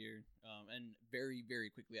people here. And very, very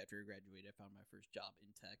quickly after I graduated, I found my first job in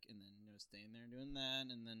tech, and then staying there and doing that,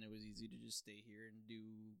 and then it was easy to just stay here and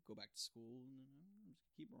go back to school, and then just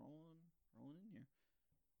keep rolling in here.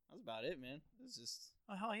 That's about it, man. It's just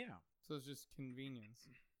Oh hell yeah! So it's just convenience.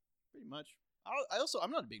 pretty much.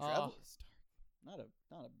 I'm not a big traveler. Oh,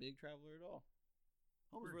 Not a big traveler at all.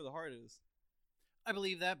 Home is where the heart is. I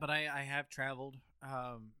believe that, but I have traveled,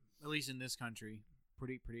 at least in this country,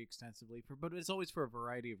 pretty extensively. But it's always for a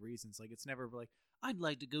variety of reasons. Like it's never like I'd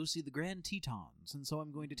like to go see the Grand Tetons, and so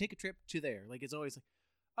I'm going to take a trip to there. Like it's always like,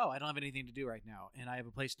 oh, I don't have anything to do right now, and I have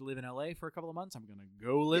a place to live in LA for a couple of months. I'm gonna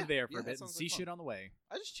go live Yeah, there for yeah, a that bit and sounds see like fun. shit on the way.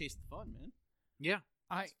 I just chase the fun, man. Yeah,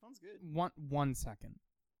 I Fun's good. one second.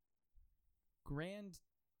 Grand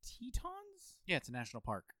Tetons? Yeah, it's a national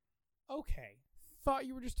park. Okay. Thought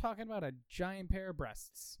you were just talking about a giant pair of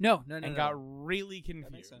breasts. No. And got really That makes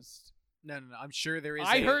confused. sense. No. I'm sure there is.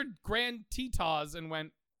 I heard Grand Tetons and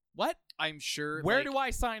went, what? I'm sure. Where like, do I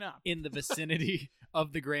sign up? in the vicinity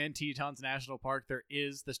of the Grand Tetons National Park, there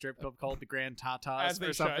is the strip club called the Grand Tatas As they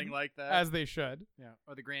or something should. like that. As they should. yeah,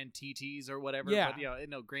 or the Grand TTs or whatever. Yeah. But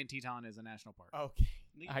no, Grand Teton is a national park. Okay.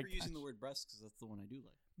 Thank I you for using got the you. word breast because that's the one I do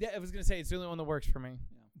like. Yeah, I was going to say, it's the only one that works for me.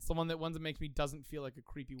 Yeah. It's the one that makes me doesn't feel like a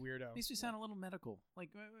creepy weirdo. Makes me sound a little medical. Like,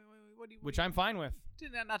 what do you? Which I'm fine with.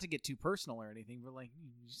 not to get too personal or anything, but like,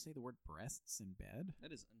 did you say the word breasts in bed?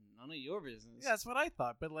 That is none of your business. Yeah, that's what I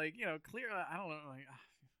thought. But like, clearly, I don't know. Like,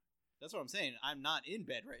 That's what I'm saying. I'm not in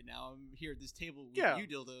bed right now. I'm here at this table with Yeah. you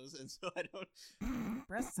dildos, and so I don't.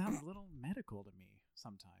 breast sounds a little medical to me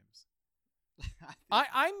sometimes.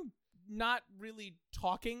 I'm not really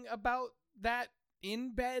talking about that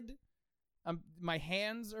in bed. My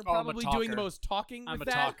hands are Oh, I'm a probably doing the talker. most talking I'm with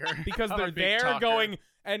a that talker because I'm a they're big there talker. going,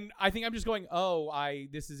 and I think I'm just going,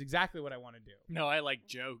 this is exactly what I want to do. No, I like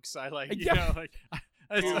jokes. I like Yeah. like.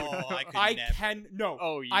 I could I never. can no.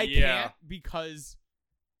 Oh I yeah. can't because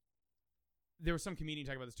there was some comedian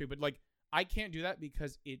talking about this too, but like I can't do that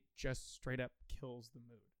because it just straight up kills the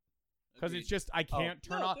mood. Because it's Agreed. just I can't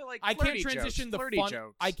turn no, off. but, like, I can't flirty transition jokes, the flirty fun.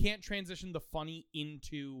 jokes. I can't transition the funny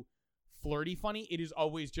into flirty funny. It is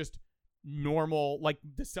always just normal, like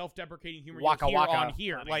the self-deprecating humor Waka you hear waka on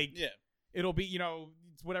here. funny. Like Yeah. it'll be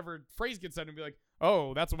it's whatever phrase gets said and be like,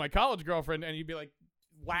 oh, that's what my college girlfriend, and you'd be like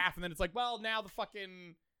laugh, and then it's like, well, now the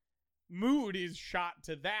fucking mood is shot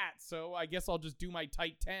to that, so I guess I'll just do my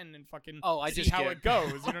tight 10 and fucking I see just how get- it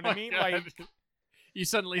goes. You know what I Oh, mean? God. Like, You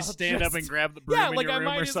suddenly I'll stand up just- and grab the broom yeah, in like your I room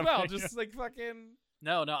or might as something. well just like fucking.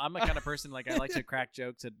 No, I'm the kind of person like I like to crack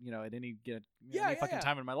jokes at at any Yeah, fucking yeah.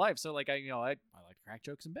 time in my life. So like I like to crack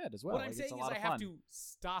jokes in bed as well. What like, I'm it's saying a is lot I of have fun. to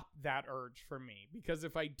stop that urge for me, because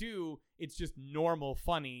if I do, it's just normal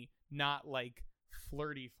funny, not like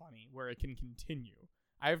flirty funny where it can continue.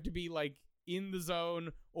 I have to be like in the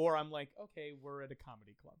zone, or I'm like, okay, we're at a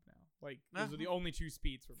comedy club now. Like those are the only two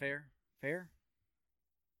speeds for me. Fair.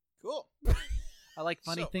 Cool. I like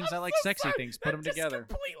funny So- things. I like So sexy sorry, things. Put that them just together.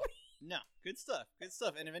 completely- No, good stuff. Good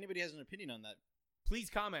stuff. And if anybody has an opinion on that, Please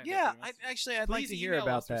comment. Yeah, pretty much. I'd like Please to hear email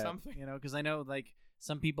about us or that. something. Because I know like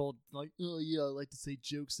some people like, oh yeah, I like to say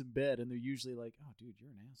jokes in bed, and they're usually like, oh dude, you're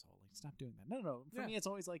an asshole. Like, stop doing that. No. For Yeah. me, it's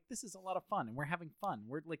always like this is a lot of fun, and we're having fun.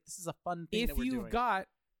 We're like, this is a fun thing If that we're you've doing. got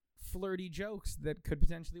flirty jokes that could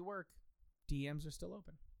potentially work, DMs are still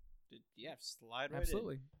open. yeah, slide right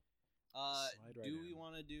Absolutely. in. Slide right Do in. we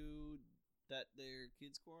want to do that there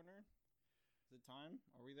kids corner? Is it time?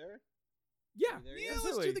 Are we there? Yeah. There Yeah, you let's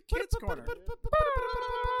absolutely. do the kids corner.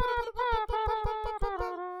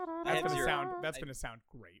 That's That's gonna your- sound. That's gonna sound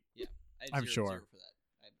great. I had I'm 0 sure. for that.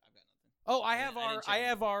 I've got nothing. Oh, I I have didn't our. check I it.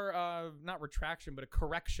 have our. Not retraction, but a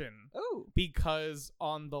correction. Oh, Because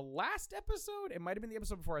on the last episode, it might have been the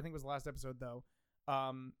episode before. I think it was the last episode though.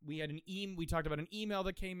 We had we talked about an email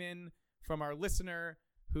that came in from our listener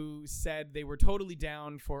who said they were totally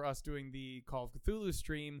down for us doing the Call of Cthulhu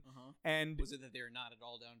stream, and was it that they're not at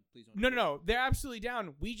all down? Please don't. no, they're absolutely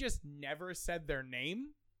down. We just never said their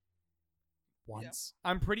name. Once.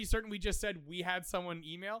 I'm pretty certain we just said we had someone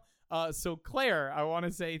email. So Claire, I want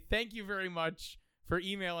to say thank you very much for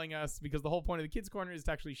emailing us, because the whole point of the Kids Corner is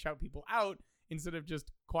to actually shout people out instead of just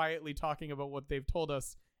quietly talking about what they've told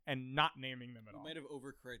us and not naming them at You all. might have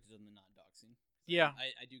overcorrected on the not doxing. Yeah.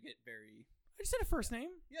 I do get very. I just said a first name.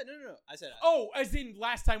 Yeah, no. I said. Oh, as in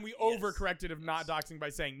last time we Yes. overcorrected of not doxing by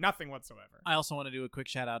saying nothing whatsoever. I also want to do a quick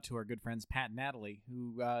shout out to our good friends Pat and Natalie,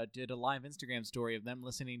 who did a live Instagram story of them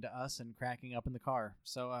listening to us and cracking up in the car.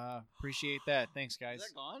 So appreciate that. Thanks, guys. Is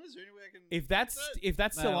that gone? Is there any way I can? If that's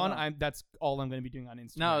I still don't on, know. that's all I'm going to be doing on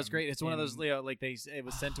Instagram. No, it's great. It's one of those And- Leo like it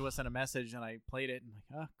was sent to us in a message and I played it and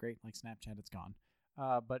like, oh great, like Snapchat, it's gone.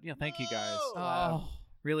 But thank you guys. No! Oh,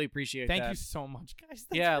 Really appreciate thank that. you so much, guys.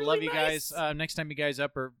 That's Yeah, really love you nice. guys. Next time you guys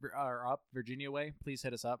are up Virginia way, please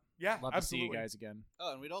hit us up. Yeah, Love absolutely. to see you guys again.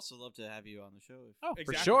 Oh, and we'd also love to have you on the show. If Oh, for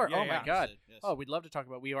Exactly. sure. Yeah, oh yeah. my god. Yes. Oh, we'd love to talk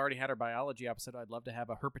about. We already had our biology episode. I'd love to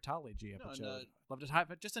have a herpetology No, episode. no. Love to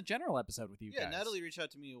have just a general episode with you yeah, guys. Natalie reached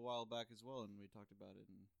out to me a while back as well, and we talked about it,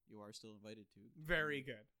 and you are still invited to. Very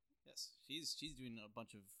good. Yes, she's doing a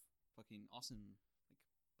bunch of fucking awesome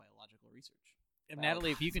biological research. And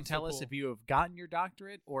Natalie, if you can So tell us cool. if you have gotten your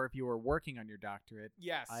doctorate or if you are working on your doctorate,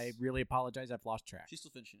 Yes. I really apologize. I've lost track. She's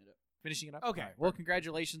still finishing it up. Finishing it up. Okay. All right. Well,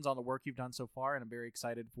 congratulations on the work you've done so far, and I'm very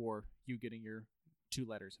excited for you getting your 2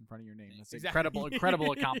 letters in front of your name. That's Exactly.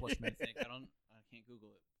 incredible accomplishment. I think I can't Google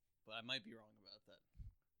it, but I might be wrong about that.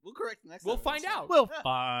 We'll correct the next We'll time. find out. We'll Yeah.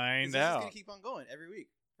 find This is out. gonna keep on going every week,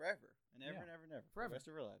 forever, and ever, Yeah. and ever, and ever, for Forever. the rest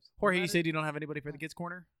of our lives. Jorge, No you matter- said you don't have anybody for the kids'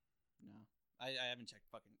 corner? No, I haven't checked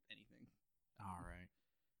fucking anything. All right.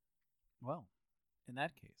 Well, in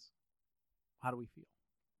that case, how do we feel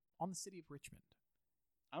on the city of Richmond?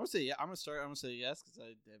 I'm gonna say yeah. I'm gonna say yes because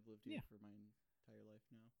I've lived here Yeah. for my entire life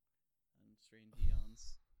now, and strange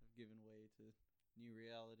eons have given way to new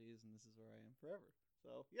realities, and this is where I am forever.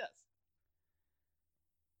 So yes.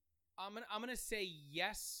 I'm gonna say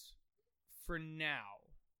yes for now,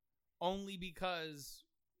 only because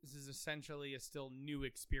this is essentially a still new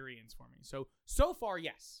experience for me. So far,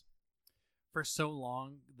 yes. For so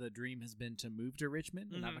long, the dream has been to move to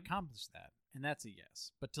Richmond, and I've Mhm. accomplished that, and that's a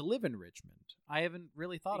yes. But to live in Richmond, I haven't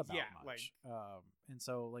really thought about Yeah, much. And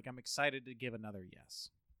so, like, I'm excited to give another yes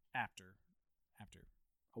after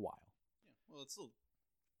a while. Yeah. Well, it's still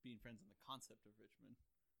being friends in the concept of Richmond.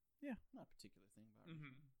 Yeah. Not a particular thing about Mm-hmm.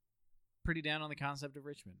 Richmond. Pretty down on the concept of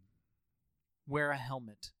Richmond. Wear a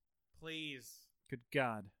helmet. Please, Good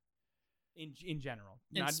God. in general,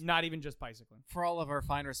 In not s- not even just bicycling. For all of our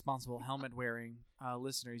fine, responsible helmet-wearing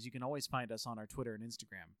listeners, you can always find us on our Twitter and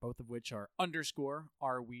Instagram, both of which are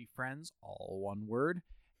 _AreWeFriends, all one word.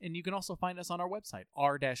 And you can also find us on our website,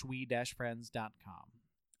 r-we-friends.com.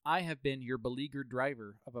 I have been your beleaguered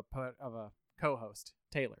driver of a co-host,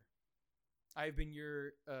 Taylor. I've been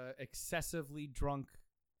your excessively drunk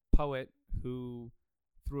poet who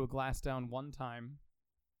threw a glass down one time,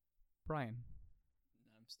 Brian.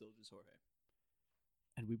 I'm still just Jorge.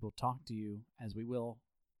 And we will talk to you, as we will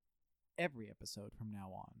every episode from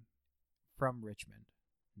now on, from Richmond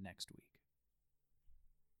next week.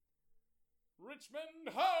 Richmond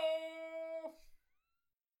ho!